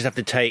 I just have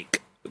to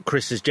take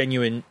Chris's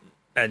genuine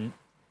and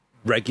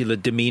regular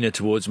demeanour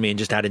towards me and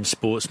just add in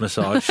sports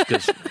massage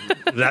because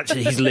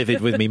he's livid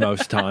with me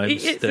most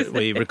times that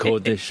we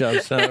record this show.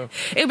 So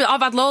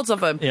I've had loads of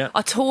them. Yeah.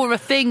 I tore a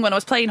thing when I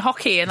was playing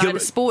hockey and I had a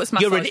sports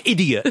massage. You're an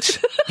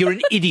idiot. You're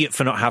an idiot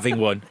for not having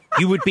one.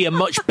 You would be a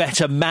much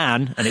better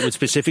man, and it would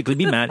specifically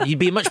be man. You'd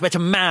be a much better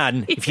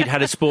man if you'd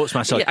had a sports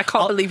massage. Yeah, I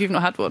can't believe you've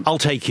not had one. I'll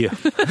take you.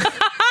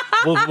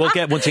 We'll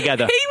get one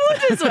together. He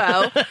would as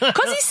well.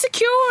 Because he's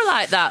secure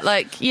like that.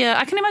 Like, yeah,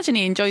 I can imagine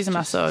he enjoys a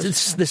massage.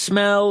 It's the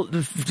smell,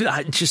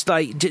 just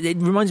like, it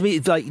reminds me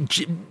of like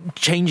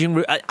changing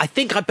room. I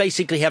think I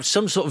basically have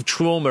some sort of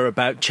trauma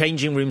about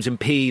changing rooms and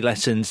PE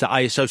lessons that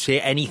I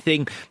associate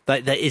anything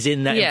that is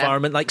in that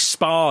environment, like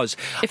spas.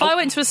 If I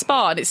went to a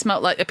spa and it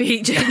smelled like a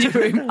PE changing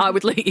room, I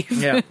would leave.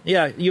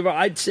 Yeah, you're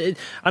right.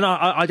 And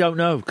I don't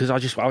know because I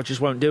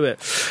just won't do it.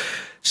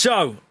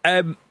 So,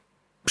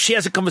 she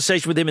has a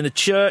conversation with him in the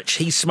church.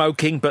 He's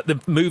smoking, but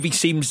the movie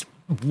seems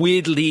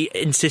weirdly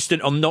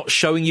insistent on not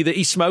showing you that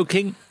he's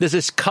smoking. There's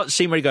this cut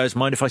scene where he goes,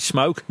 mind if I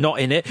smoke? Not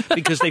in it,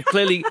 because they've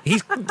clearly...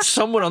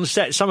 someone on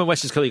set, someone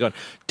West has clearly gone,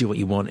 do what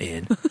you want,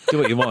 Ian. Do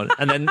what you want.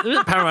 And then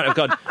Paramount have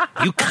gone,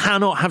 you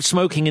cannot have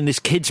smoking in this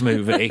kids'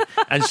 movie.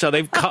 And so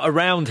they've cut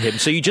around him.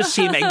 So you just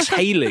see him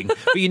exhaling,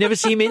 but you never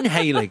see him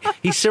inhaling.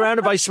 He's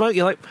surrounded by smoke.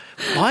 You're like,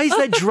 why is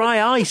there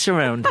dry ice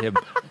around him?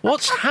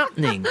 What's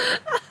happening?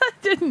 I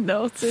didn't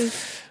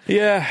notice.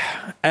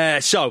 Yeah.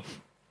 So...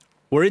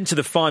 we're into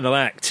the final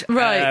act.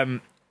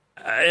 Right.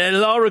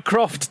 Lara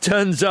Croft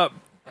turns up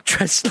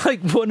dressed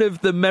like one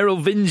of the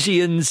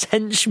Merovingian's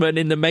henchmen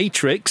in The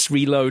Matrix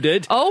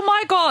Reloaded. Oh,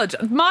 my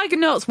God. My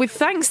notes with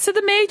thanks to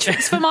The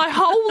Matrix for my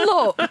whole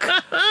look.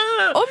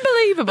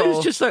 Unbelievable. It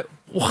was just like,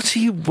 what are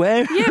you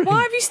wearing? Yeah,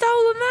 why have you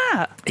stolen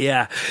that?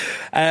 Yeah.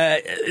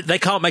 They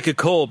can't make a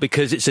call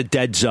because it's a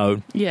dead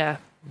zone. Yeah.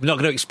 We're not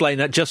going to explain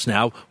that just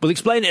now. We'll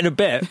explain it in a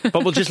bit,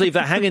 but we'll just leave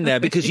that hanging there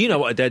because you know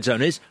what a dead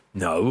zone is.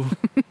 No.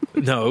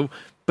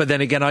 But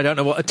then again, I don't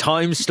know what a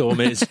time storm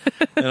is.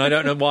 And I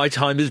don't know why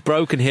time is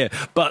broken here.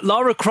 But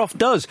Lara Croft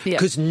does,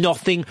 because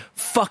nothing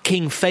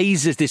fucking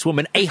phases this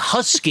woman. A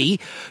husky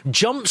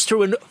jumps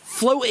through a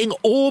floating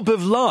orb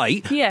of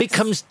light,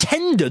 becomes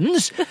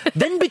tendons,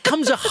 then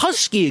becomes a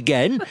husky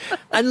again.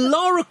 And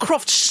Lara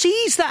Croft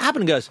sees that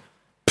happen and goes,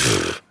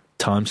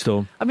 time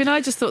storm. I mean,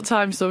 I just thought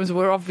time storms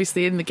were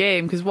obviously in the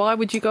game, because why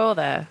would you go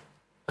there?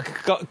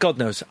 God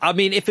knows. I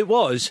mean, if it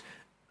was...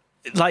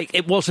 like,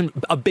 it wasn't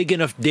a big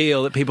enough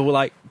deal that people were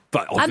like,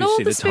 but obviously and all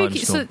the time spooky,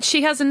 storm. so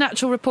she has a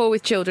natural rapport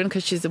with children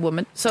because she's a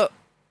woman. So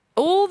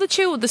all the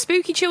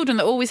spooky children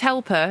that always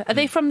help her, are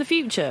they from the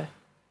future?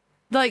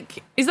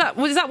 Like, is that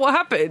what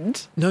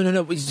happened?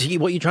 No.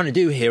 What you're trying to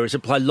do here is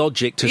apply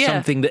logic to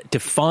something that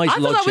defies logic.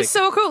 I thought that was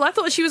so cool. I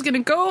thought she was going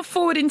to go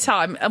forward in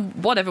time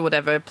and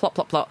whatever,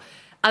 plot.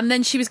 And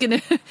then she was going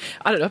to,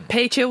 I don't know,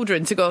 pay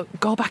children to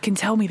go back and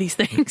tell me these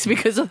things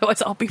because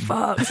otherwise I'll be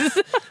fucked.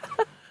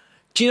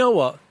 Do you know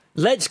what?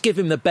 Let's give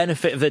him the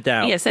benefit of the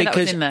doubt. Yeah, say that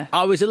was in there.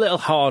 I was a little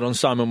hard on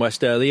Simon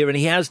West earlier, and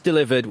he has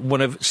delivered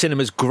one of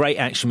cinema's great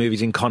action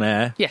movies in Con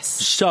Air. Yes.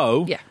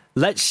 So,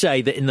 let's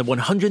say that in the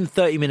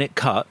 130-minute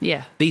cut,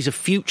 these are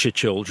future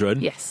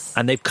children. Yes.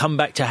 And they've come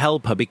back to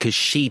help her because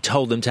she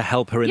told them to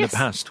help her in the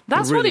past.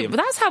 That's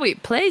how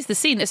it plays the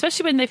scene,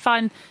 especially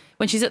when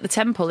when she's at the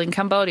temple in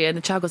Cambodia and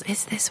the child goes,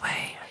 "It's this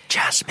way.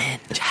 Jasmine."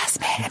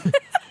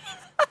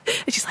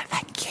 And she's like,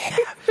 "Thank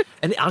you."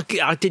 And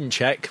I didn't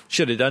check.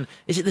 Should have done.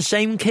 Is it the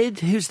same kid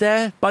who's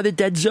there by the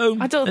dead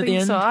zone? I don't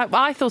think so.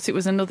 I thought it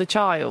was another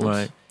child.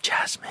 Right.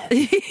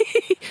 Jasmine.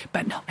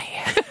 But not me.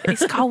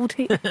 It's cold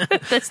here.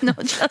 There's no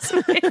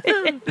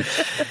Jasmine.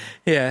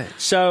 Yeah.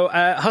 So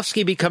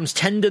Husky becomes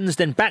tendons,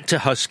 then back to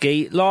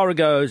Husky. Lara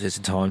goes, "It's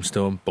a time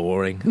storm.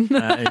 Boring."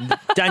 And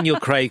Daniel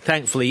Craig,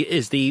 thankfully,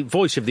 is the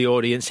voice of the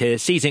audience here,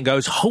 sees it and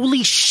goes,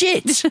 "Holy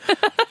shit!"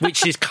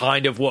 Which is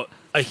kind of what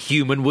a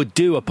human would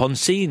do upon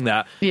seeing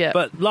that. Yeah.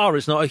 But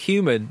Lara's not a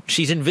human.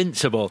 She's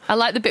invincible. I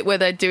like the bit where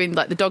they're doing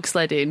like the dog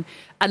sledding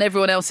and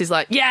everyone else is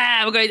like,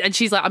 "Yeah, we're going," and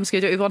she's like, "I'm just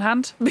going to do it with one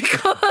hand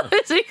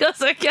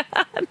because I can."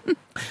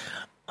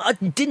 I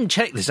didn't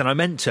check this and I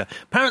meant to.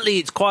 Apparently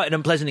it's quite an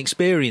unpleasant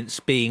experience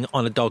being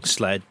on a dog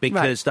sled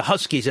because the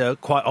huskies are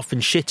quite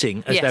often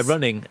shitting as they're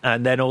running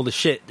and then all the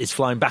shit is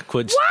flying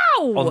backwards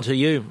onto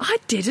you. I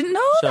didn't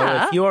know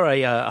that. So if you're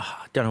I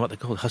don't know what they're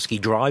called, husky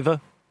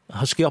driver, a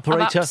husky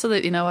operator. I've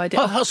absolutely no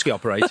idea. Husky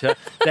operator,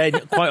 then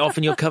quite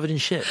often you're covered in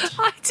shit.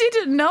 I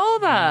didn't know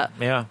that.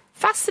 Yeah.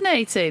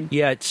 Fascinating.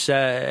 Yeah, it's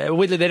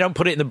weirdly they don't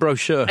put it in the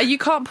brochure. You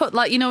can't put,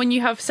 like, you know, when you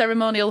have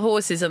ceremonial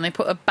horses and they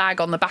put a bag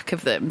on the back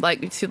of them,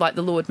 like to like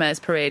the Lord Mayor's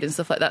parade and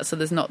stuff like that, so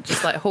there's not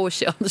just like horse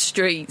shit on the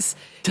streets.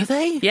 Do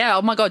they? Yeah.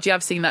 Oh my God, yeah,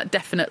 I've seen that,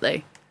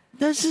 definitely.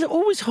 There's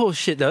always horse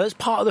shit though. That's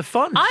part of the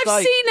fun.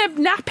 I've seen a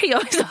nappy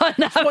on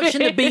nappy.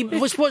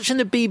 Watching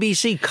the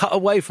BBC cut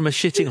away from a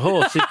shitting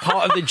horse is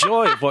part of the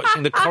joy of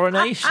watching the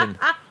coronation.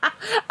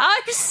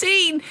 I've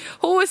seen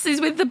horses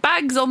with the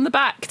bags on the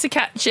back to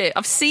catch it.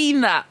 I've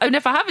seen that. And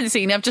if I haven't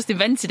seen it, I've just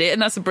invented it,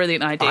 and that's a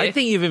brilliant idea. I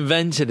think you've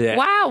invented it.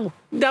 Wow.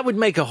 That would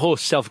make a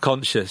horse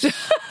self-conscious.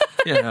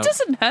 You know. It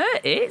doesn't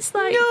hurt it. It's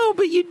like... No,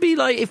 but you'd be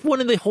like, if one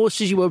of the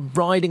horses you were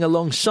riding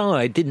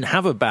alongside didn't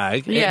have a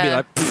bag, it'd be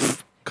like,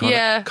 pfft.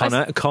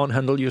 Can't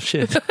handle your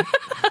shit.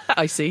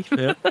 I see.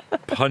 Yeah.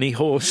 Punny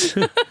horse.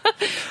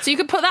 So you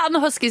could put that on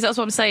the huskies, that's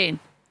what I'm saying.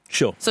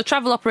 Sure. So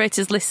travel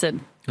operators,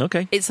 listen.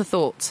 Okay. It's a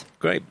thought.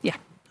 Great. Yeah.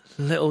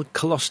 Little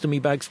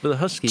colostomy bags for the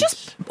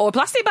huskies. Or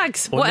plastic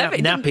bags. Or whatever.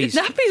 Nappies.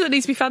 Nappies that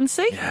needs to be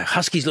fancy. Yeah,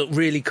 huskies look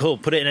really cool.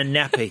 Put it in a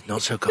nappy.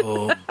 Not so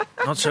cool.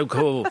 Not so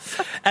cool.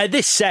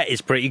 This set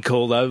is pretty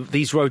cool, though.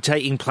 These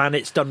rotating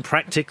planets done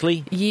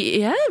practically.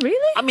 Yeah,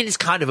 really? I mean, it's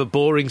kind of a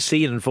boring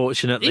scene,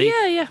 unfortunately.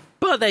 Yeah.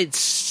 But they've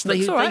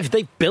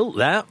built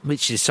that,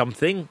 which is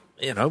something,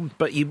 you know.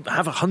 But you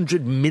have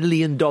 $100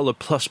 million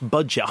plus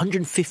budget.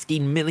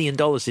 $115 million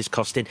is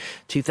costing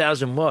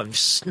 2001.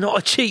 It's not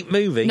a cheap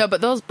movie. No,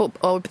 but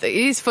it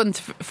is fun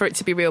for it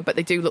to be real, but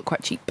they do look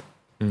quite cheap.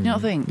 You know what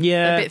I think?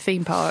 Yeah. A bit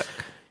theme park.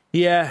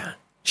 Yeah.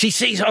 She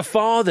sees her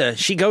father.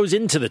 She goes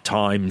into the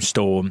time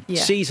storm,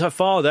 sees her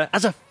father,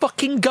 has a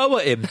fucking go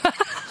at him.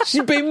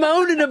 She's been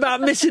moaning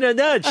about missing her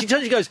dad. She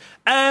turns and goes,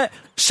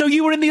 so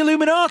you were in the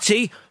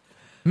Illuminati?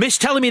 Miss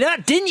telling me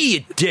that, didn't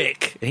you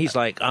dick? And he's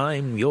like,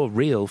 I'm your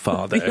real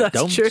father.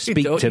 Don't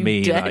speak to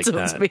me like that.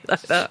 Don't speak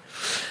like that.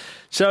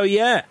 So,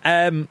 yeah,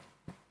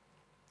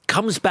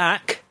 comes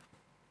back.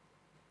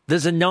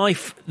 There's a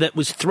knife that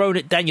was thrown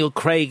at Daniel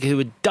Craig who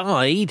had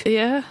died.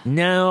 Yeah.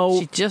 Now...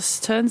 She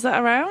just turns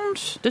that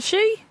around, does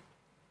she?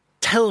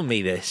 Tell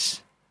me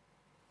this.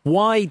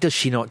 Why does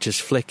she not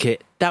just flick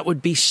it? That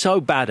would be so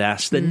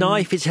badass. The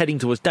knife is heading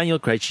towards Daniel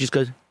Craig. She just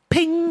goes,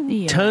 ping!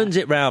 turns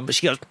it round, but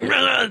she goes,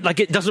 like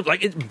it doesn't,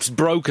 like it's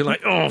broken,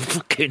 like, oh,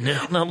 fucking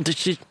hell, no,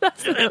 this is...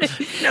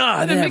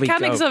 The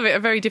mechanics of it are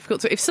very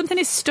difficult. If something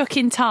is stuck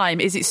in time,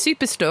 is it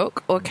super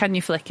stuck, or can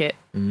you flick it?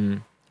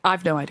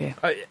 I've no idea.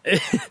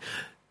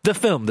 The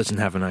film doesn't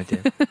have an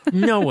idea.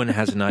 No one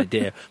has an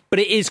idea. But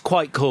it is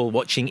quite cool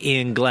watching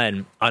Ian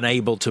Glenn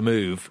unable to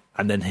move,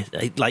 and then,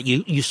 like,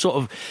 you sort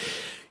of...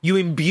 You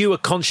imbue a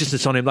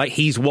consciousness on him, like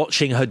he's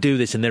watching her do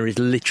this, and there is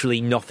literally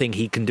nothing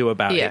he can do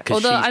about it.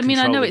 Although, I mean,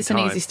 I know it's time.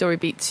 an easy story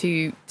beat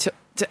to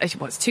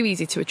well, it's too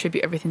easy to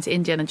attribute everything to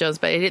Indiana Jones,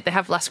 but they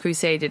have Last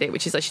Crusade in it,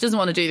 which is like, she doesn't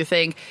want to do the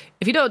thing.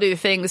 If you don't do the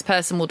thing, this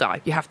person will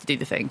die. You have to do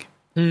the thing.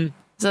 So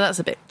that's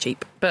a bit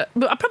cheap, but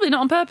probably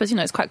not on purpose. You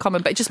know, it's quite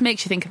common, but it just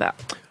makes you think of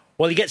that.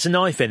 Well, he gets a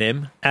knife in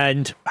him,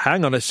 and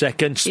hang on a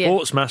second,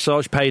 sports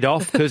massage paid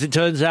off, because it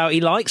turns out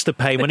he likes the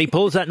pain. When he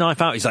pulls that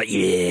knife out, he's like,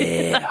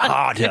 yeah,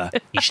 harder.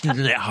 You should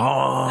do it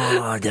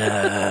harder.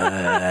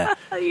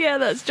 Yeah,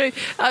 that's true.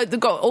 They've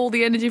got all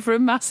the energy for a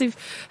massive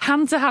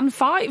hand-to-hand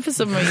fight for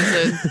some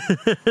reason.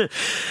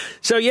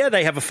 So, yeah,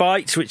 they have a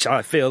fight, which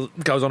I feel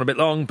goes on a bit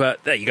long,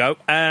 but there you go.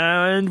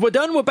 And we're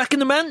done. We're back in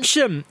the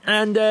mansion.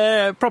 And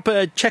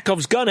proper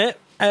Chekhov's gun it.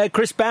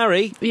 Chris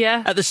Barry,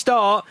 at the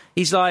start,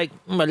 he's like,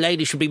 my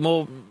lady should be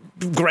more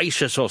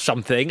gracious or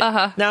something.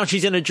 Now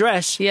she's in a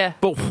dress.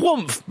 But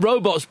whoomp,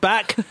 robot's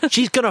back.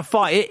 She's going to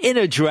fight it in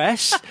a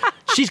dress.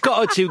 She's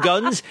got her 2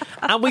 guns.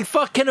 And we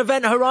fucking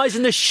Event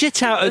Horizon the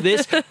shit out of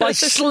this by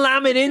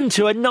slamming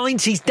into a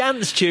 90s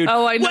dance tune.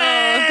 Oh, I know.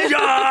 Where's your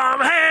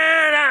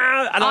head out?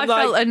 And I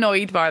felt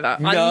annoyed by that.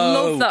 No. I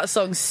love that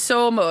song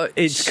so much.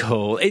 It's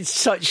cool. It's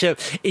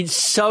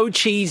so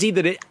cheesy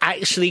that it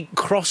actually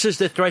crosses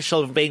the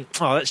threshold of being,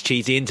 oh, that's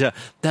cheesy, into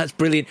that's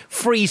brilliant.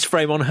 Freeze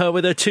frame on her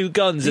with her 2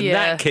 guns, and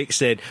that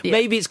kicks in.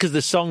 Maybe it's because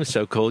the song's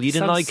so cool. You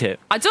didn't like it?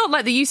 I don't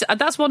like the use.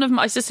 That's one of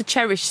my. It's just a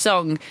cherished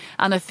song,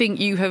 and I think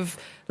you have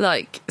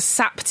like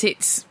sapped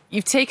it.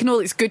 You've taken all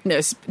its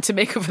goodness to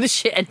make up for the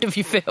shit end of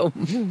your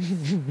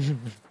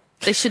film.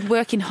 They should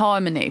work in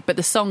harmony, but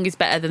the song is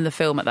better than the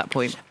film at that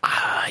point.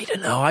 I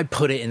don't know. I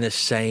put it in the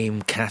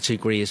same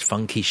category as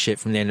funky shit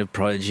from the end of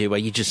Prodigy, where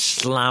you just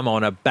slam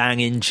on a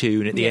banging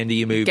tune at the end of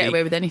your movie. Get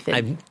away with anything.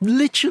 And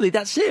literally,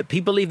 that's it.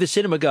 People leave the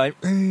cinema going,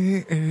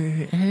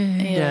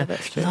 yeah,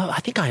 that's true. I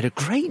think I had a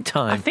great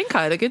time. I think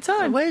I had a good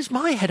time. Where's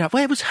my head at?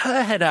 Where was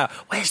her head at?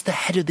 Where's the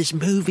head of this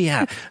movie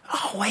at?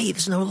 Oh, wait,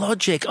 there's no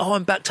logic. Oh,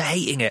 I'm back to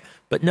hating it.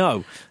 But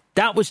no,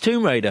 that was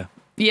Tomb Raider.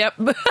 Yep.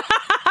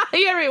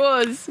 Here it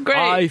was. Great.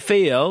 I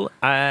feel,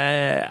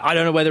 I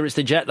don't know whether it's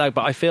the jet lag,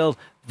 but I feel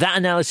that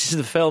analysis of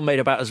the film made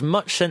about as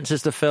much sense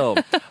as the film.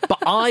 But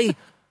I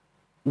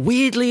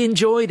weirdly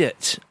enjoyed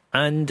it,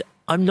 and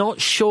I'm not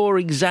sure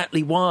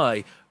exactly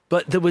why,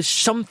 but there was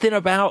something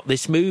about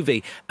this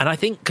movie. And I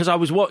think because I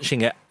was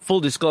watching it, full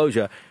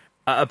disclosure,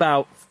 at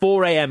about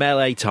 4 a.m.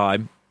 LA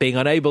time, being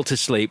unable to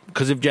sleep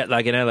because of jet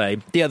lag in LA,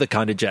 the other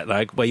kind of jet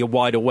lag where you're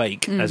wide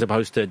awake as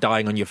opposed to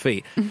dying on your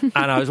feet. And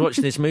I was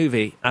watching this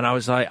movie and I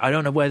was like, I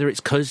don't know whether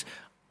it's because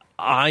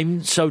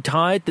I'm so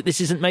tired that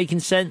this isn't making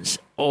sense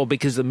or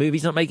because the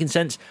movie's not making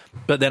sense,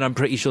 but then I'm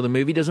pretty sure the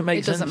movie doesn't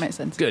make sense. It doesn't make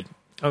sense. Good.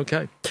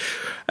 Okay.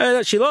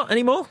 That's your lot.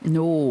 Any more?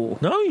 No.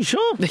 No, you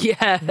sure?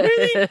 Yeah.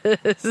 Really?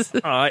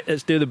 All right,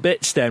 let's do the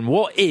bits then.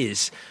 What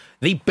is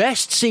the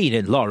best scene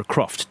in Lara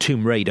Croft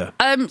Tomb Raider?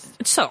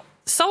 So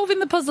solving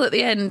the puzzle at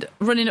the end,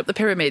 running up the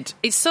pyramid,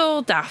 it's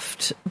so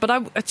daft, but I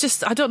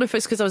don't know if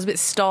it's because I was a bit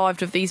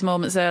starved of these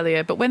moments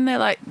earlier, but when they're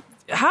like,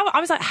 I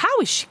was like, how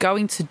is she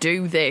going to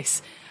do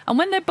this? And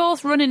when they're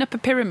both running up a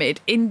pyramid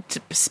in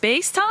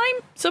space-time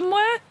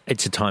somewhere...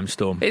 It's a time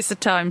storm. It's a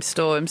time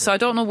storm. So I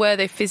don't know where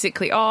they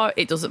physically are.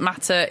 It doesn't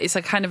matter. It's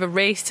a kind of a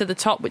race to the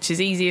top, which is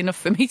easy enough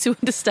for me to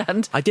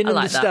understand. I didn't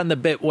understand the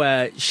bit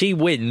where she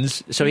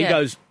wins, so he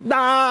goes,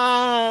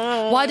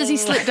 nah! Why does he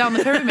slip down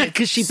the pyramid?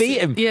 Because she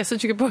beat him. Yeah,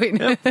 such a good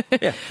point.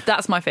 Yeah.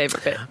 That's my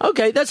favourite bit.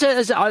 Okay,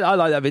 I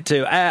like that bit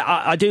too.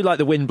 I do like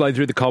the wind blowing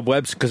through the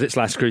cobwebs because it's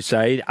Last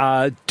Crusade.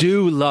 I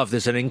do love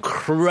there's an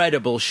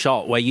incredible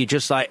shot where you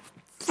just like,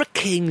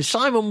 freaking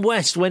Simon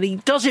West, when he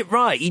does it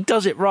right, he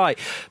does it right.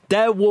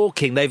 They're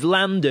walking, they've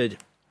landed.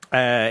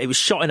 It was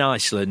shot in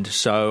Iceland,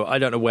 so I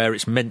don't know where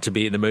it's meant to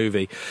be in the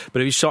movie, but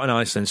it was shot in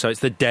Iceland, so it's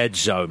the dead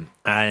zone,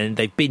 and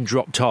they've been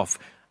dropped off,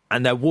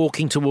 and they're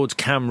walking towards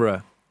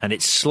camera, and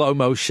it's slow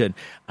motion,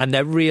 and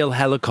they're real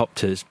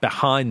helicopters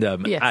behind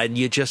them, and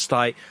you're just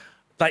like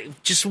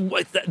just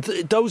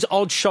those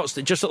odd shots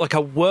that just look like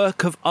a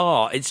work of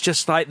art. It's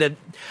just like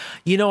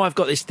I've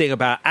got this thing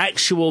about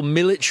actual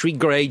military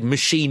grade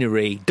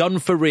machinery done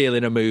for real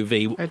in a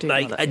movie,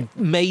 and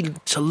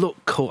made to look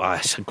cool. Oh,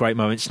 it's a great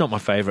moment. It's not my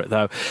favourite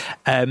though.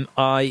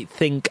 I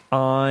think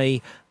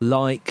I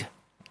like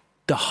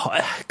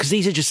because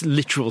these are just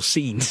literal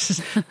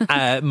scenes,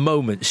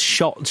 moments,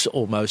 shots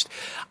almost.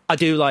 I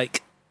do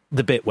like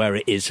the bit where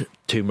it is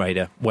Tomb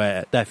Raider,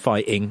 where they're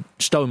fighting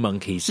stone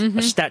monkeys,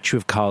 a statue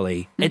of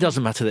Kali. It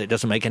doesn't matter that it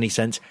doesn't make any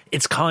sense.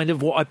 It's kind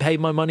of what I paid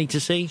my money to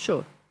see.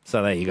 Sure.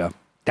 So there you go.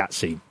 That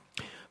scene.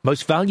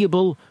 Most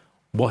valuable,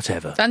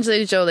 whatever.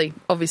 Angelina Jolie,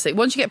 obviously.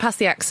 Once you get past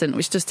the accent,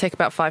 which does take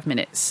about 5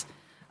 minutes,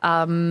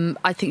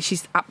 I think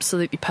she's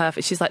absolutely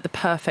perfect. She's like the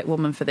perfect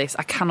woman for this.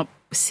 I cannot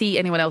see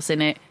anyone else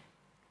in it.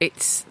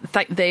 It's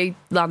like they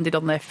landed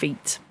on their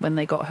feet when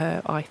they got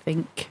her, I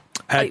think.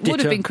 It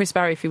would have been Chris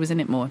Barry if he was in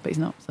it more, but he's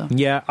not. So.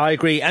 Yeah, I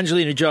agree.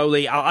 Angelina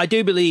Jolie, I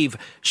do believe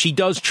she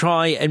does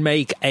try and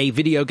make a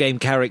video game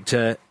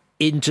character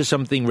into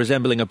something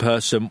resembling a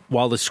person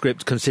while the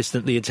script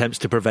consistently attempts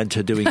to prevent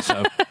her doing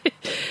so.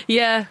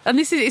 Yeah, and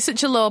it's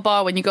such a low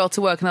bar when you go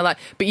to work and they're like,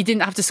 but you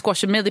didn't have to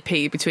squash a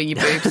millipede between your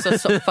boobs, so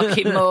stop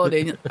fucking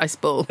moaning, I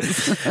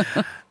suppose.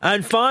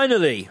 And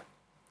finally,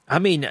 I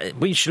mean,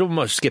 we should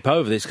almost skip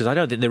over this because I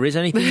don't think there is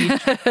anything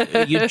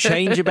you'd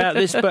change about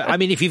this. But, I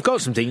mean, if you've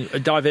got something,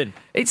 dive in.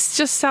 It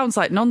just sounds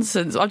like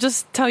nonsense. I'll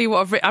just tell you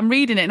what I'm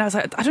reading it and I was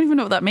like, I don't even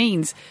know what that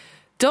means.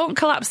 Don't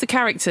collapse the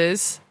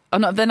characters. Oh,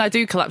 no, then I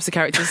do collapse the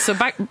characters. So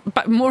back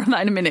more on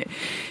that in a minute.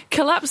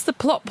 Collapse the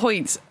plot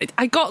points.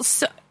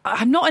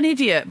 I'm not an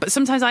idiot, but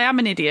sometimes I am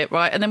an idiot,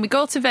 right? And then we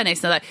go to Venice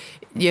and they're like,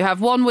 you have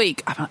 1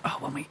 week. I'm like, oh,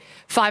 1 week.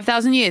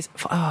 5,000 years.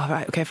 Oh,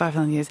 right, okay,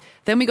 5,000 years.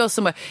 Then we go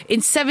somewhere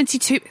in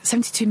 72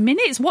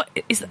 minutes. What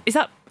is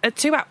that?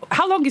 2 hours?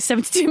 How long is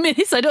 72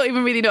 minutes? I don't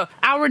even really know.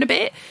 Hour and a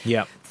bit.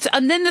 Yeah. So,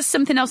 and then there's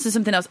something else and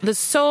something else. There's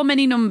so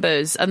many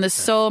numbers and there's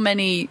so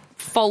many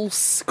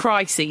false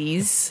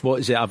crises. What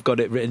is it? I've got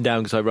it written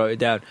down because I wrote it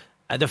down.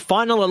 The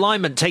final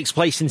alignment takes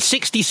place in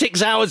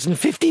 66 hours and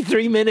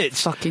 53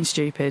 minutes. Fucking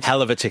stupid.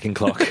 Hell of a ticking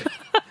clock.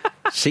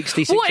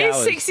 66 hours. What is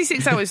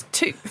 66 hours?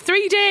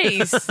 3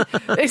 days.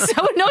 It's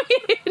so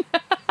annoying.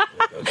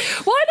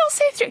 Why not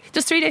say 3?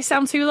 Does 3 days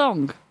sound too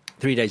long?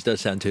 3 days does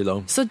sound too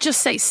long. So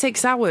just say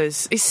 6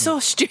 hours. It's so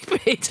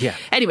stupid. Yeah.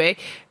 Anyway,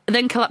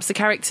 then collapse the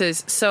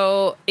characters.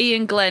 So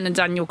Ian Glenn and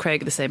Daniel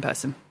Craig are the same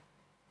person.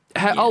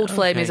 Her old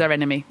flame is her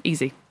enemy.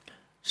 Easy.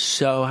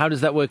 So how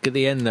does that work at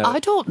the end, though? I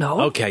don't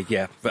know. Okay,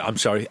 yeah. But I'm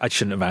sorry. I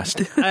shouldn't have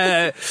asked.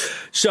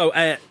 So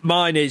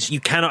mine is you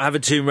cannot have a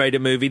Tomb Raider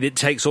movie that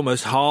takes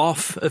almost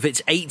half of its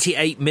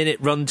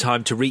 88-minute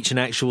runtime to reach an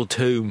actual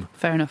tomb.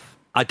 Fair enough.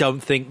 I don't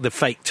think the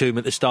fake tomb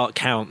at the start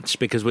counts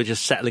because we're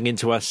just settling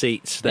into our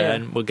seats there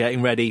and we're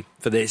getting ready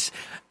for this.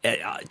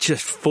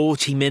 Just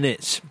 40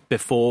 minutes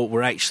before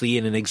we're actually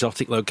in an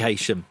exotic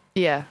location.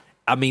 Yeah.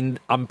 I mean,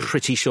 I'm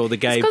pretty sure the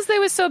game... It's because they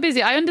were so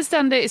busy. I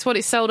understand it. It's what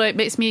it's sold out. It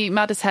makes me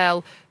mad as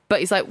hell.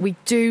 But it's like, we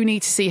do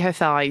need to see her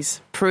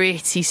thighs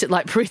pretty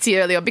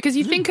early on. Because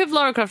you think of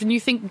Lara Croft and you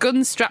think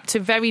guns strapped to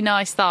very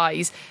nice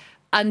thighs.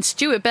 And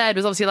Stuart Baird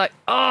was obviously like,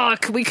 I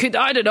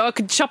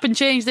could chop and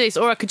change this,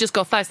 or I could just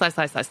go thighs.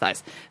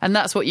 And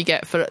that's what you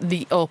get for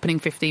the opening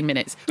 15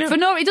 minutes. Yeah. For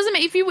no, it doesn't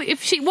make,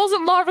 if she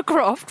wasn't Lara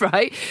Croft,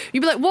 right,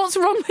 you'd be like, what's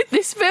wrong with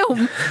this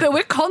film that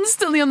we're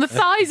constantly on the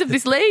thighs of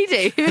this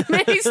lady? It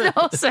makes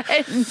no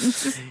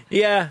sense.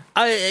 Yeah,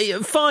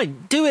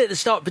 fine, do it at the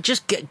start, but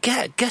just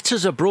get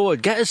us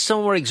abroad, get us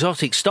somewhere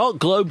exotic, start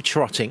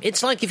globe-trotting.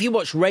 It's like if you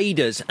watch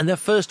Raiders and the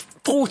first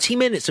 40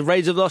 minutes of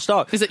Raiders of the Lost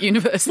Ark. Was at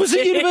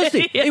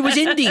university. Yeah. It was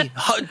Indy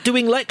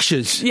doing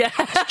lectures. Yeah.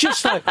 It's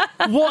just like,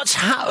 what's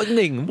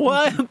happening?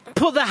 Why?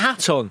 Put the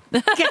hat on.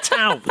 Get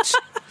out.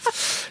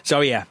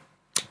 So, yeah.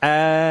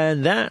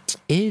 And that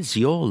is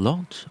your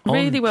lot.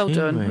 Really well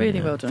done.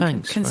 Really well done.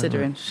 Thanks.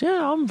 Considering.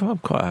 Yeah, I'm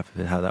quite happy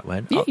with how that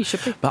went. Yeah, you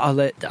should be. But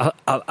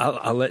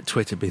I'll let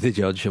Twitter be the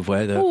judge of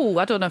where the... Oh,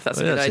 I don't know if that's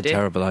a good idea. That's a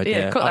terrible idea.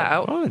 Yeah, cut that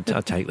out.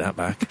 I'll take that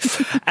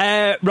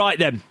back. Right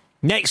then.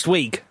 Next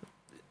week.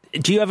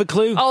 Do you have a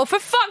clue? Oh, for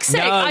fuck's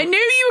sake. No, I knew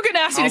you were going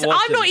to ask me this.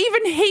 I'm not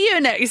even here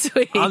next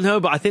week. I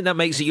know, but I think that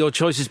makes it your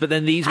choices. But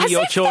then these were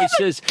your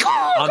choices.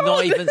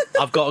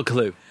 I've got a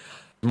clue.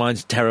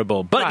 Mine's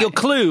terrible. But your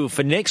clue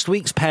for next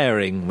week's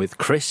pairing with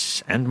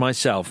Chris and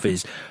myself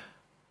is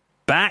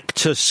Back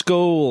to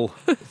School.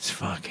 It's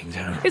fucking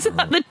terrible. Isn't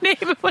that the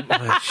name of one?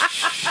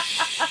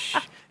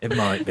 It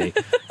might be.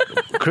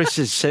 Chris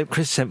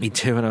sent me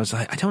two, and I was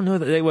like, I don't know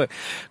that they work.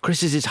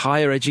 Chris's is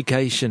higher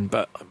education,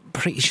 but I'm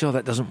pretty sure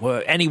that doesn't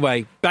work.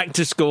 Anyway, Back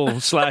to School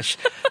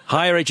 /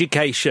 higher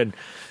education.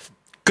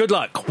 Good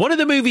luck. One of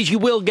the movies you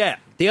will get.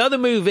 The other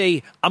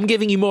movie, I'm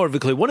giving you more of a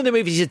clue. One of the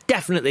movies is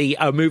definitely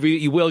a movie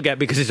that you will get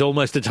because it's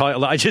almost the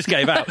title that I just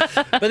gave out.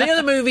 But the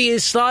other movie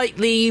is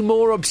slightly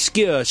more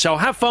obscure, so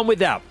have fun with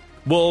that.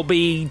 We'll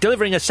be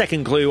delivering a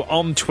second clue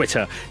on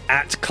Twitter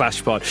at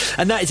ClashPod.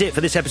 And that is it for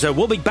this episode.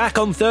 We'll be back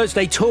on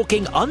Thursday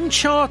talking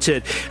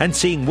Uncharted and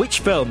seeing which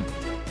film,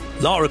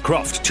 Lara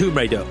Croft, Tomb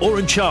Raider or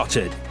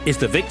Uncharted, is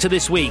the victor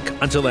this week.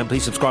 Until then,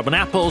 please subscribe on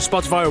Apple,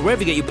 Spotify or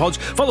wherever you get your pods.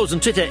 Follow us on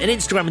Twitter and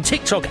Instagram and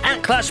TikTok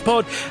at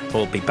ClashPod.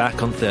 We'll be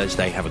back on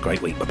Thursday. Have a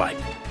great week. Bye-bye.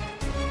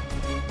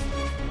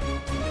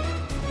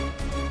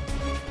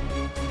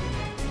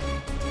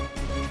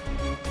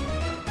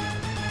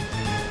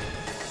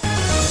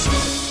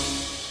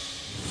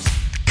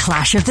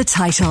 Clash of the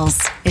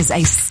Titles is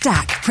a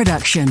Stack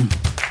production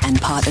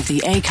and part of the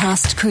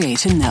Acast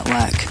Creator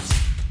Network.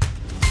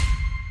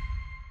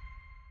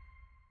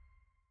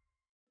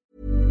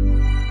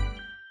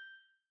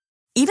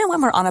 Even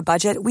when we're on a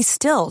budget, we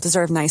still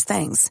deserve nice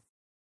things.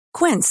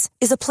 Quince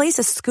is a place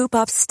to scoop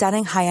up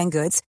stunning high-end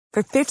goods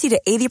for 50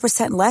 to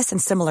 80% less than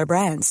similar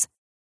brands.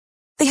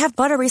 They have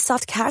buttery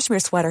soft cashmere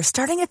sweaters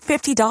starting at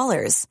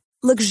 $50,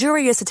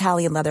 luxurious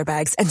Italian leather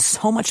bags, and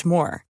so much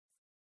more.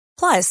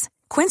 Plus,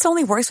 Quince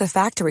only works with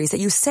factories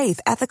that use safe,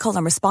 ethical,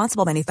 and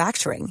responsible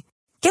manufacturing.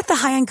 Get the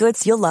high-end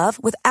goods you'll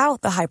love without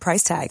the high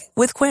price tag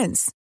with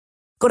Quince.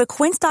 Go to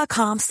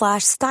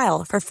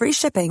quince.com/style for free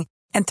shipping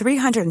and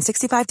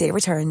 365-day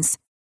returns.